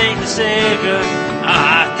 I thank the Savior,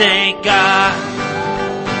 I thank God.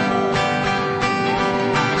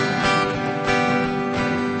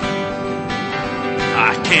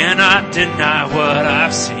 I cannot deny what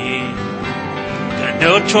I've seen. Got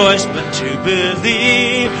no choice but to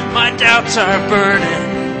believe. My doubts are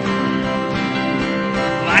burning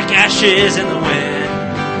like ashes in the wind.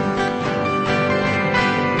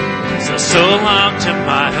 So long to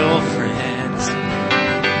my old friends,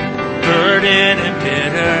 burden and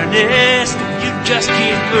bitterness, you just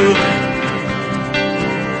keep moving.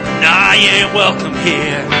 Nah, you ain't welcome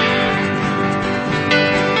here.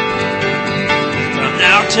 From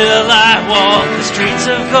now till I walk the streets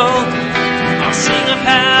of gold, I'll sing of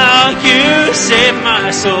how you saved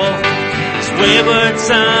my soul. This wayward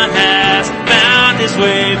son has found his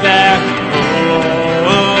way back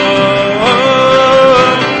home.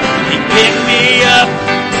 He picked me up,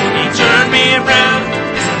 he turned me around,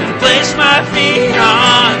 and placed my feet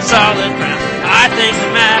on solid ground. I thank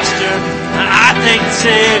the Master, I thank the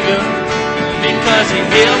Savior, because he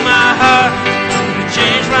healed my heart. He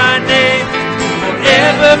changed my name,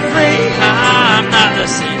 forever free. I'm not the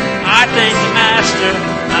same. I thank the Master.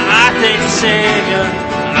 I thank the Savior.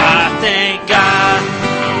 I thank God.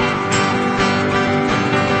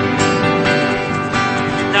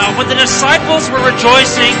 Now, when the disciples were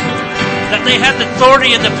rejoicing that they had the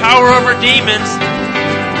authority and the power over demons,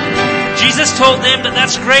 Jesus told them that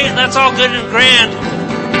that's great, that's all good and grand.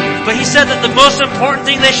 But he said that the most important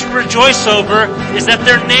thing they should rejoice over is that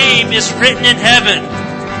their name is written in heaven.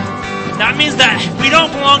 That means that we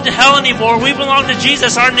don't belong to hell anymore. We belong to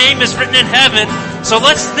Jesus. Our name is written in heaven. So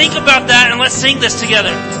let's think about that and let's sing this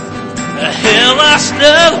together. Hell lost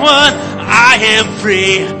another one. I am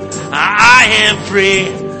free. I am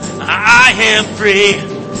free. I am free.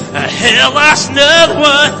 Hell lost another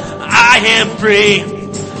one. I am free.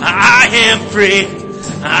 I am free.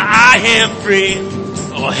 I am free.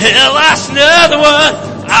 Oh, hell lost another one.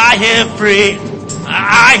 I am free.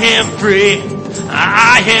 I am free.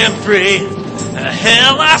 I am free.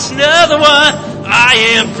 Hell lost another one. I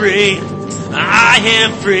am free. I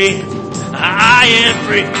am free. I am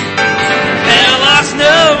free. Hell lost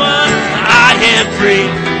another one. I am free.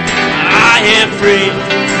 I am free.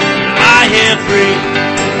 I am free.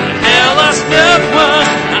 Hell lost another one.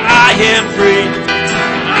 I am free.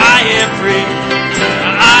 I am free.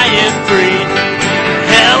 I am free.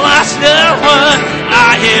 Hell lost another one.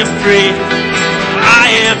 I am free. I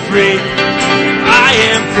am free. I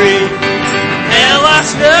am free. Hell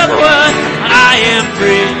lost another one. I am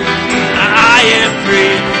free. I am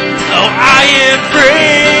free. Oh, I am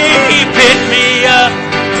free. He picked me up.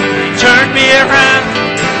 He turned me around.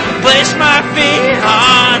 Placed my feet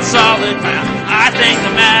on solid ground. I thank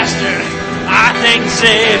the Master. I thank the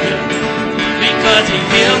Savior. Because he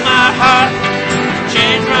healed my heart.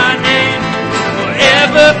 Changed my name.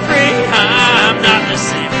 Forever free. I'm not the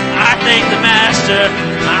same. I thank the Master.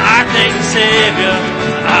 I thank the Savior.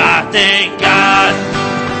 I thank God.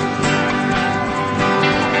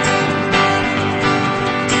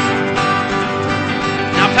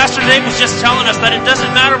 Now, Pastor Dave was just telling us that it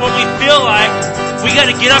doesn't matter what we feel like. We got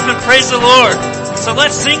to get up and praise the Lord. So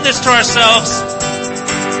let's sing this to ourselves.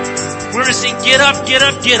 We're going to sing, get up, get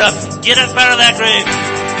up, get up. Get up out of that grave.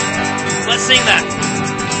 Let's sing that.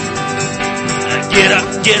 Get up,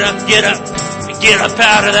 get up, get up. Get up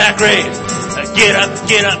out of that grave. Get up,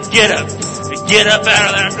 get up, get up. Get up out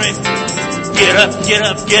of that grave. Get up, get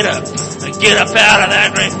up, get up. Get up out of that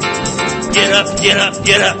grave. Get up, get up,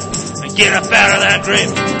 get up. Get up out of that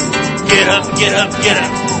grave. Get up, get up, get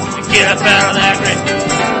up. Get up out of that grave.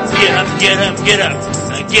 Get up, get up, get up.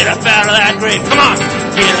 Get up out of that grave. Come on.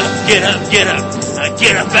 Get up, get up, get up.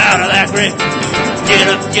 Get up out of that grave. Get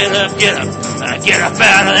up, get up, get up. Get up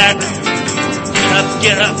out of that grave. Get up,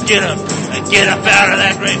 get up, get up. Get up out of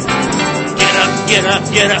that grave. Get up, get up,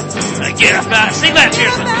 get up. Get up out. Sing that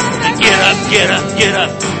cheerfully. Get up, get up, get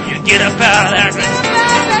up. Get up out of that grave.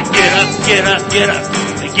 Get up, get up, get up.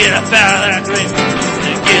 Get up out of that grave.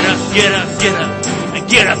 Get up, get up, get up.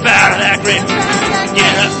 Get up out of that grave.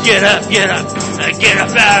 Get up, get up, get up. Get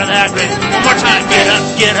up out of that grave. One more time. Get up,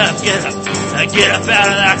 get up, get up. Get up out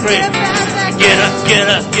of that grave. Get up, get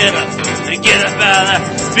up, get up. Get up out of that.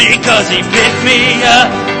 Because he picked me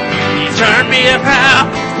up. He turned me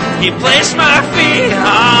around. He placed my feet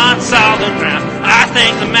on solid ground. I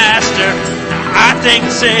thank the Master. I thank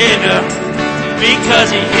the Savior.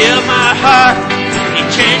 Because he healed my heart. He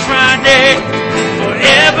changed my name.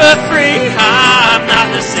 Forever free. I'm not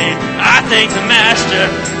the same. I thank the Master.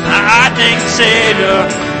 I thank the Savior.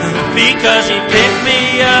 Because he picked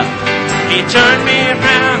me up. He turned me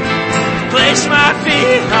around. Placed my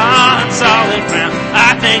feet on solid ground.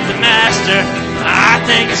 I thank the Master. I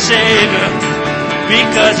thank the Savior.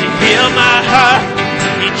 Because he healed my heart.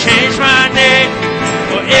 He changed my name.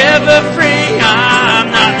 Forever free. I'm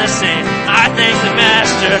not the same. I thank the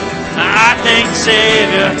Master. I thank the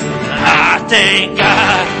Savior. I thank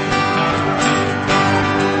God.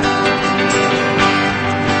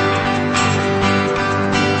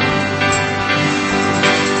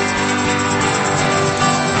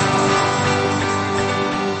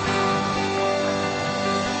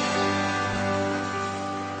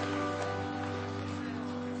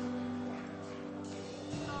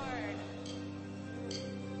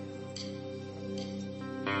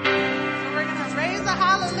 We're going to raise a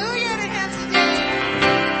hallelujah to him today.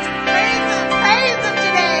 Praise him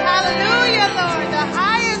today.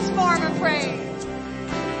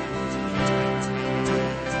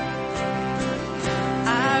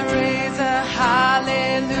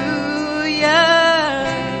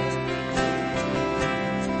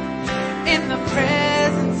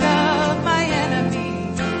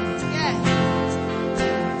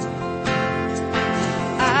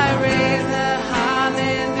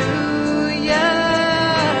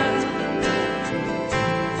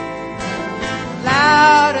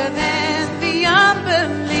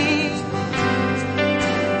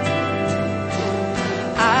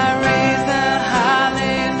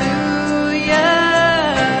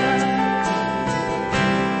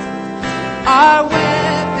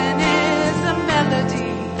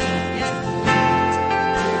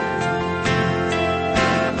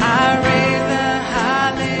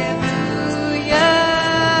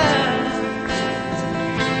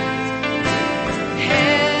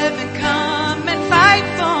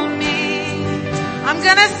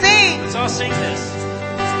 sing this.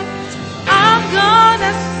 I'm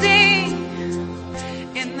gonna sing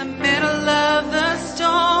in the middle of the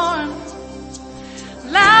storm.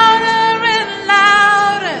 Louder and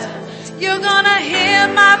louder, you're gonna hear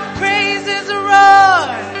my praises roar.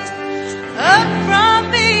 Up from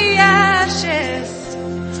the ashes,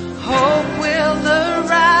 hope will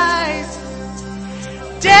arise.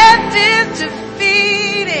 Death is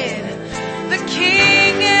defeated, the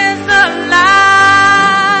King is alive.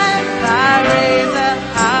 I raise a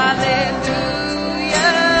hallelujah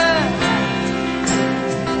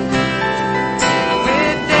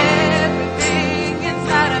with everything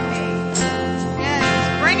inside of me. Yes,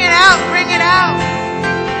 bring it out, bring it out.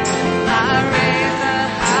 I raise a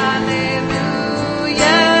hallelujah.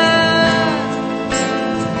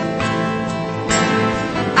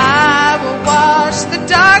 I will watch the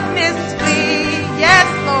darkness flee. Yes,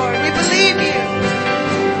 Lord, we believe you.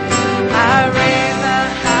 I raise a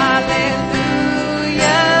hallelujah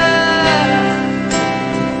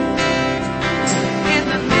in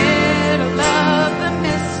the middle of the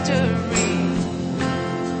mystery.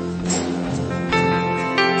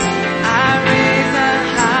 I raise a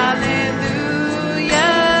hallelujah.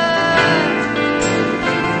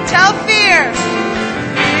 Tell fear,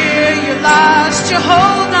 you lost your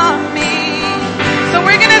hold on me. So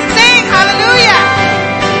we're gonna sing hallelujah.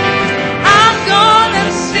 I'm gonna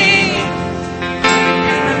sing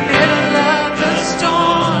in the middle of the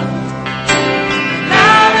storm.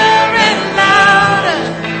 Louder and louder,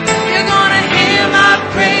 you're gonna hear my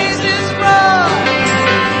praises roar.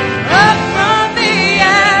 Up from the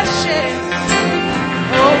ashes,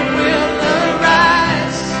 hope will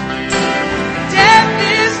arise. Death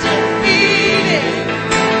is defeated,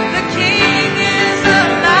 the King is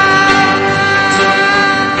alive. So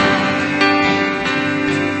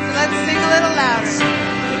let's sing a little louder.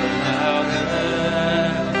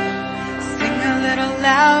 Sing a little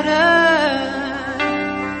louder.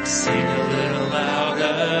 Sing a little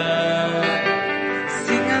louder.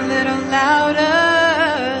 Sing a little louder.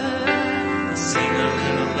 Sing a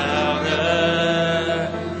little louder.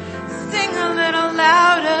 Sing a little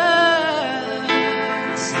louder.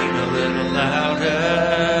 Sing a little louder.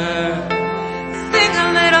 Sing a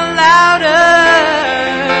little louder.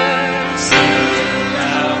 Sing a little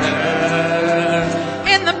louder.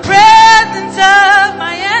 In the presence of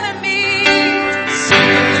my enemy. Sing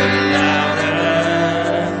a little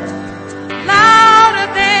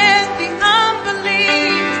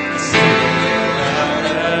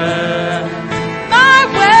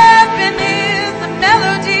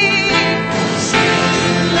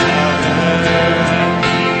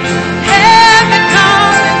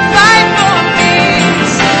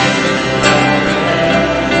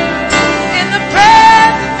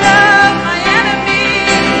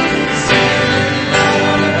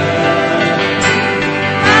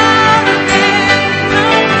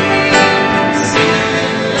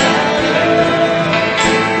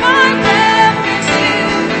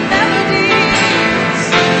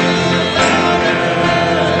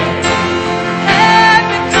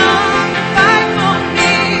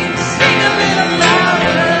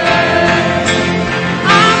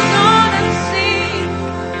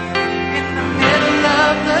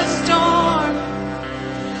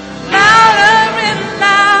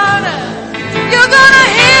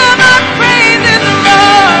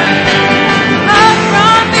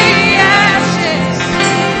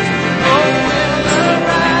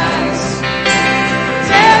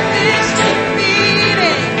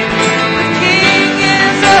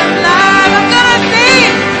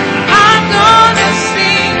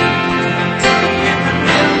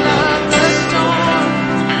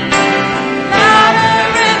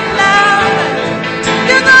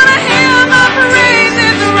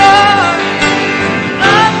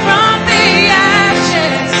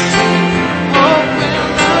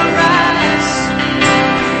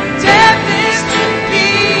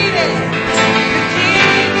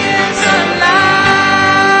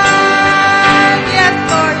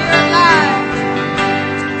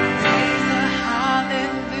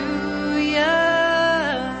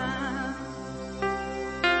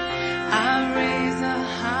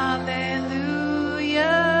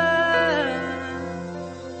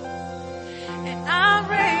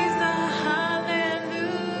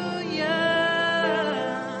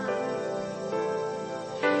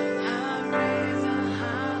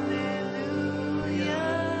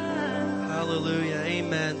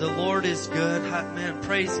is good. Man,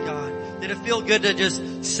 praise God. Did it feel good to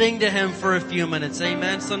just sing to Him for a few minutes?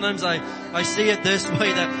 Amen. Sometimes I see it this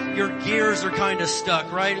way, that your gears are kind of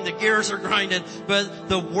stuck, right? And the gears are grinding, but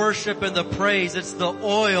the worship and the praise, it's the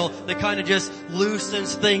oil that kind of just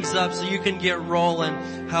loosens things up so you can get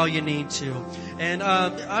rolling how you need to. And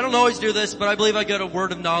I don't always do this, but I believe I got a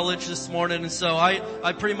word of knowledge this morning, and so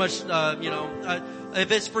I pretty much, if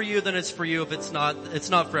it's for you, then it's for you. If it's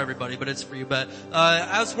not for everybody, but it's for you. But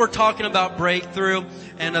as we're talking about breakthrough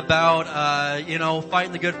and about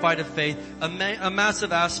fighting the good fight of faith, a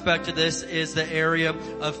massive aspect of this is the area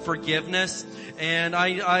of forgiveness. And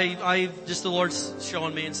I just, the Lord's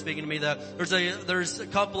showing me and speaking to me that there's a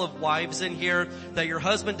couple of wives in here that your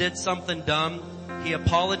husband did something dumb. He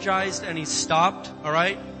apologized and he stopped. All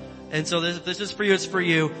right. And so this is for you, it's for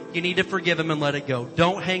you. You need to forgive him and let it go.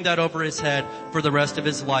 Don't hang that over his head for the rest of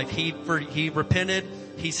his life. He repented,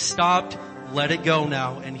 he stopped, let it go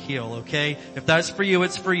now and heal, okay? If that's for you,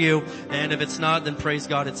 it's for you. And if it's not, then praise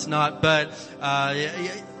God, it's not. But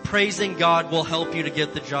praising God will help you to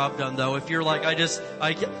get the job done, though. If you're like,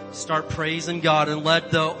 I start praising God and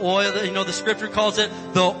let the oil, the scripture calls it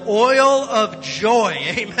the oil of joy.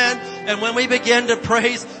 Amen. And when we begin to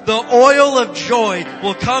praise, the oil of joy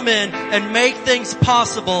will come in and make things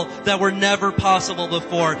possible that were never possible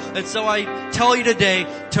before. And so I tell you today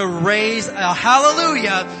to raise a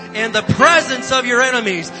hallelujah in the presence of your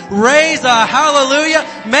enemies. Raise a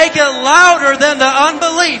hallelujah. Make it louder than the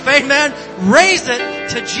unbelief. Amen. Raise it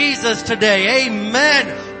to Jesus today.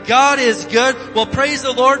 Amen. God is good. Well, praise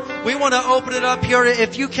the Lord. We want to open it up here.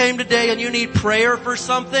 If you came today and you need prayer for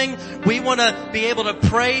something, we want to be able to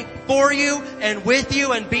pray for you and with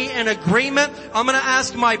you and be in agreement. I'm going to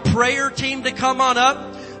ask my prayer team to come on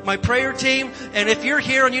up. My prayer team. And if you're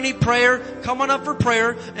here and you need prayer, come on up for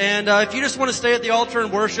prayer. And if you just want to stay at the altar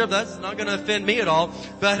and worship, that's not going to offend me at all.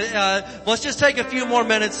 But let's just take a few more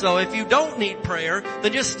minutes. So if you don't need prayer,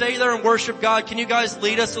 then just stay there and worship God. Can you guys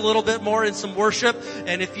lead us a little bit more in some worship?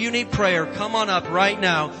 And if you need prayer, come on up right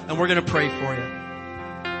now and we're going to pray for you.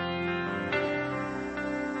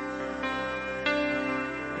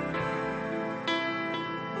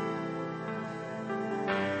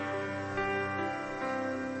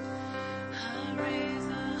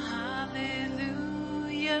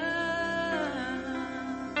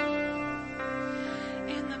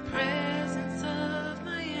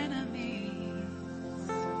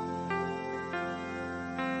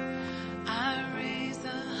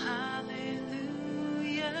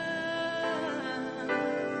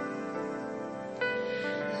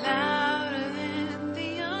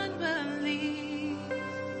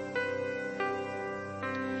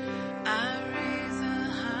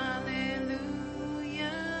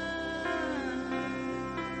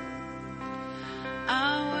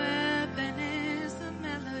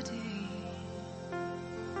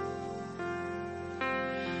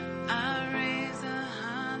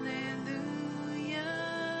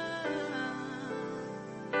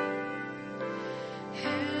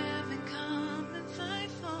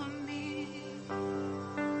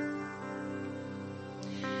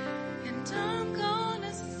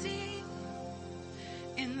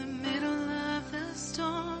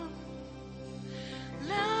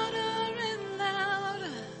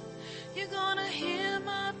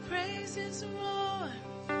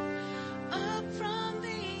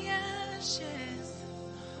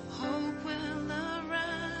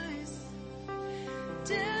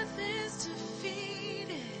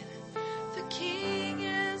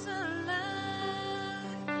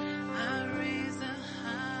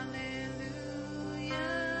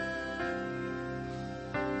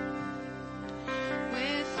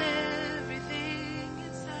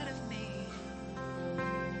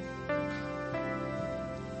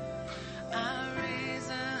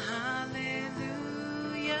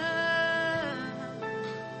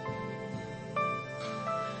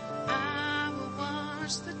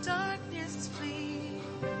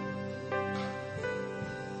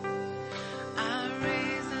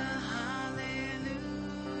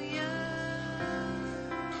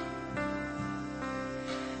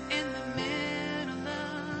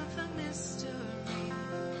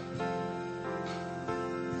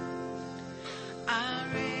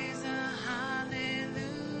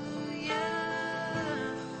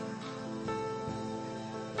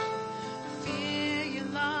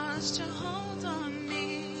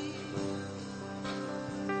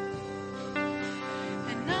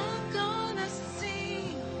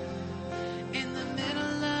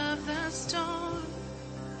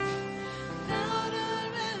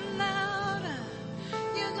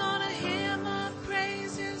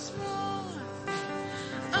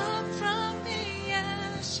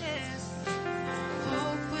 ashes.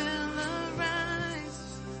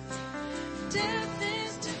 Death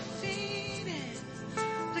is defeated.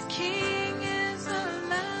 The King is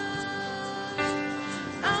alive.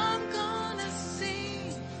 I'm gonna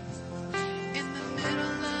sing in the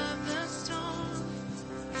middle of the storm.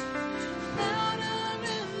 Louder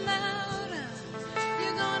and louder,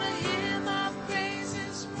 you're gonna hear my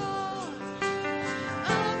praises roar.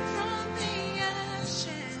 Up from the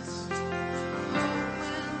ashes, hope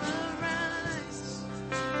will arise.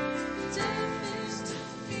 Death is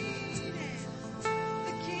defeated,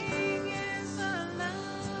 the King is alive.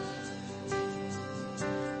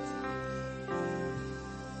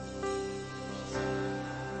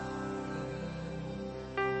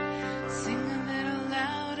 Sing a little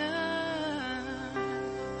louder.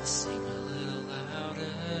 Sing a little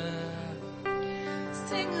louder.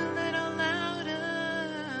 Sing a little louder.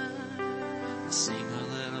 Sing a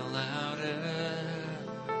little louder.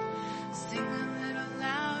 Sing a little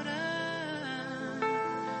louder.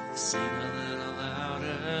 Sing a little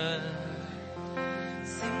louder.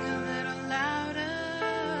 Sing a little louder.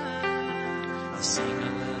 Sing a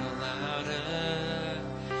little louder.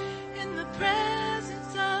 In the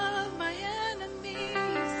presence of my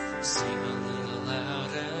enemies. Sing a little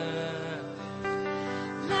louder.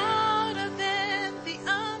 Louder than the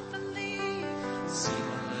unbelief. Sing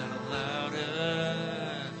a little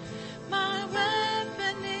louder. My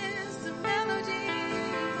weapon is the melody.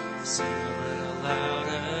 Sing a little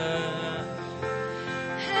louder.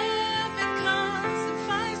 Heaven comes and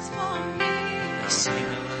fights for me. Sing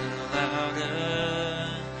a little louder.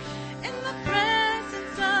 In the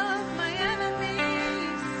presence of my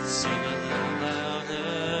enemies. Sing a little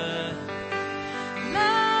louder.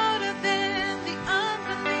 Louder than the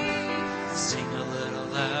unbelief. Sing a little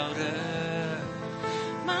louder.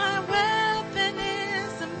 My weapon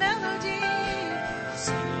is a melody.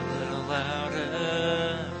 Sing a little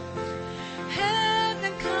louder.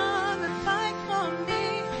 Heaven come and fight for me.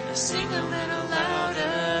 Sing a little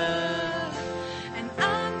louder. And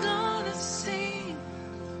I'm gonna sing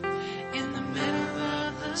in the middle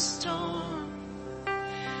of the storm.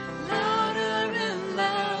 Louder and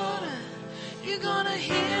louder, you're gonna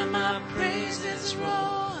hear my praises roar.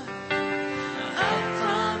 Up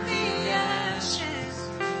from the ashes,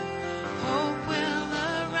 hope will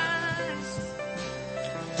arise.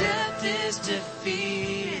 Death is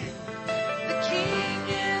defeated, the King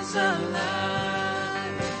is alive.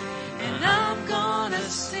 And I'm gonna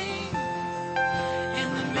sing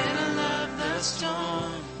in the middle of the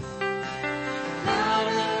storm.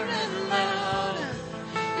 Louder and louder,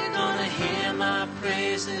 you're gonna hear my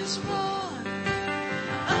praises roar.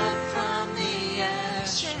 Up from the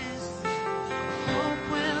ashes,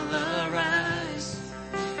 hope will arise.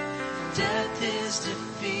 Death is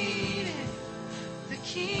defeated, the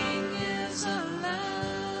King is alive.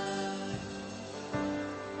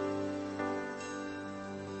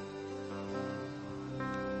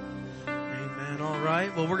 Amen. All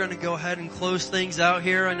right. Well, we're going to go ahead and close things out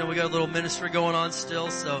here. I know we got a little ministry going on still,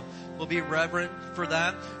 so we'll be reverent for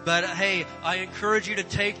that. But hey, I encourage you to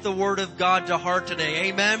take the word of God to heart today.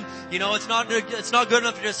 Amen. You know, it's not good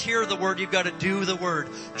enough to just hear the word. You've got to do the word.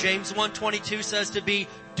 James 1:22 says to be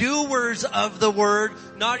doers of the word,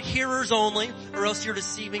 not hearers only, or else you're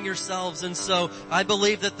deceiving yourselves. And so I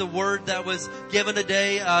believe that the word that was given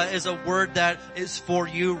today is a word that is for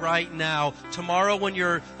you right now. Tomorrow when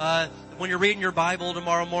you're reading your Bible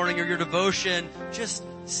tomorrow morning or your devotion, just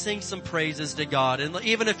sing some praises to God. And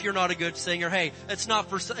even if you're not a good singer, hey,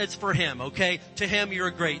 it's for Him, okay? To Him, you're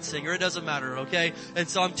a great singer. It doesn't matter, okay? And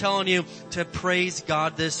so I'm telling you to praise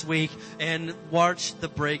God this week and watch the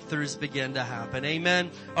breakthroughs begin to happen.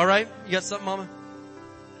 Amen. All right. You got something, Mama?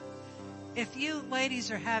 If you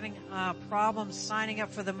ladies are having problems signing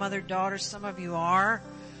up for the mother-daughter, some of you are,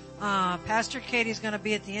 Pastor Katie's going to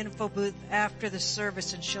be at the info booth after the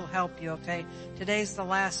service and she'll help you, okay? Today's the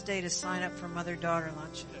last day to sign up for mother-daughter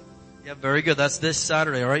lunch. Yeah, very good. That's this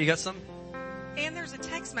Saturday. All right. You got something? And there's a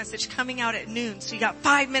text message coming out at noon, so you got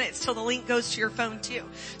 5 minutes till the link goes to your phone too.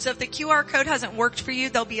 So if the QR code hasn't worked for you,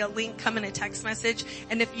 there'll be a link coming, a text message.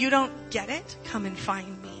 And if you don't get it, come and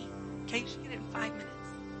find me. Okay? You should get it in 5 minutes.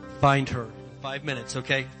 Find her. 5 minutes,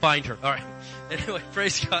 okay? Find her. All right. Anyway,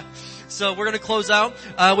 praise God. So we're going to close out.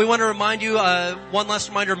 We want to remind you, one last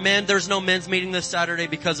reminder, men, there's no men's meeting this Saturday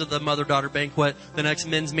because of the mother-daughter banquet. The next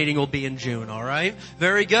men's meeting will be in June, all right?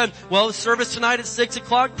 Very good. Well, the service tonight at 6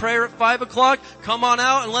 o'clock, prayer at 5 o'clock. Come on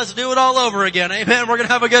out and let's do it all over again. Amen. We're going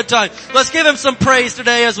to have a good time. Let's give Him some praise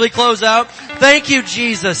today as we close out. Thank you,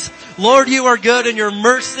 Jesus. Lord, you are good and your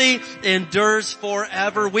mercy endures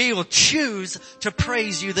forever. We will choose to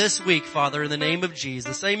praise you this week, Father, in the name of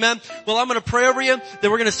Jesus. Amen. Well, I'm going to pray over you. Then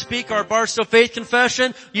we're going to speak our Barstow Faith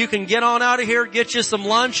Confession. You can get on out of here, get you some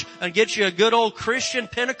lunch, and get you a good old Christian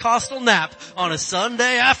Pentecostal nap on a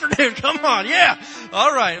Sunday afternoon. Come on, yeah.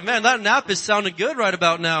 All right, man, that nap is sounding good right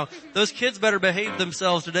about now. Those kids better behave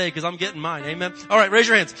themselves today because I'm getting mine. Amen. All right, raise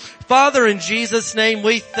your hands. Father, in Jesus' name,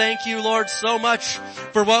 we thank you, Lord, so much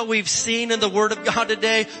for what we've seen in the Word of God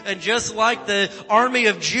today. And just like the army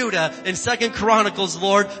of Judah in 2 Chronicles,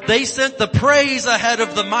 Lord, they sent the praise ahead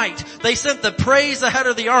of the might. They sent the praise ahead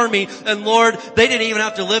of the army. And Lord, they didn't even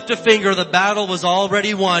have to lift a finger. The battle was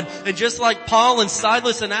already won. And just like Paul and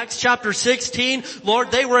Silas in Acts chapter 16, Lord,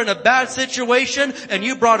 they were in a bad situation and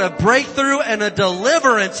you brought a breakthrough and a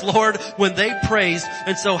deliverance, Lord, when they praised.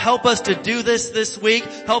 And so help us to do this week.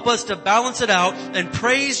 Help us to balance it out and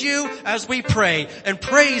praise you as we pray and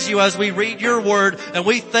praise you as we read your word. And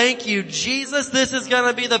we thank you, Jesus. This is going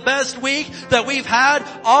to be the best week that we've had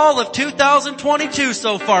all of 2022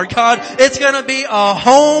 so far, God. It's going to be a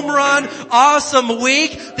home run, awesome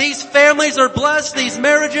week. These families are blessed. These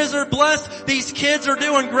marriages are blessed. These kids are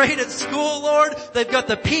doing great at school, Lord. They've got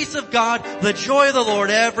the peace of God, the joy of the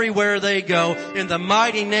Lord everywhere they go. In the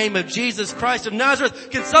mighty name of Jesus Christ of Nazareth.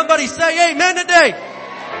 Can somebody say amen today?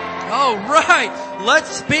 All right. Let's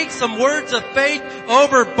speak some words of faith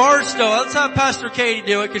over Barstow. Let's have Pastor Katie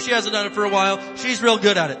do it because she hasn't done it for a while. She's real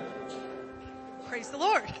good at it. Praise the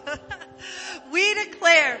Lord. We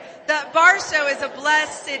declare that Barstow is a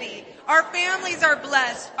blessed city. Our families are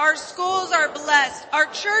blessed. Our schools are blessed. Our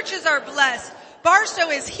churches are blessed. Barstow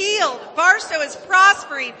is healed. Barstow is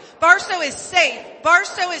prospering. Barstow is safe.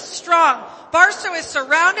 Barstow is strong. Barstow is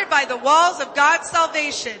surrounded by the walls of God's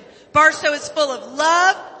salvation. Barstow is full of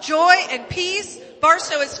love, joy, and peace.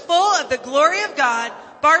 Barstow is full of the glory of God.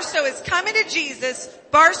 Barstow is coming to Jesus.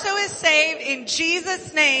 Barstow is saved in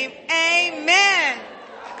Jesus' name. Amen.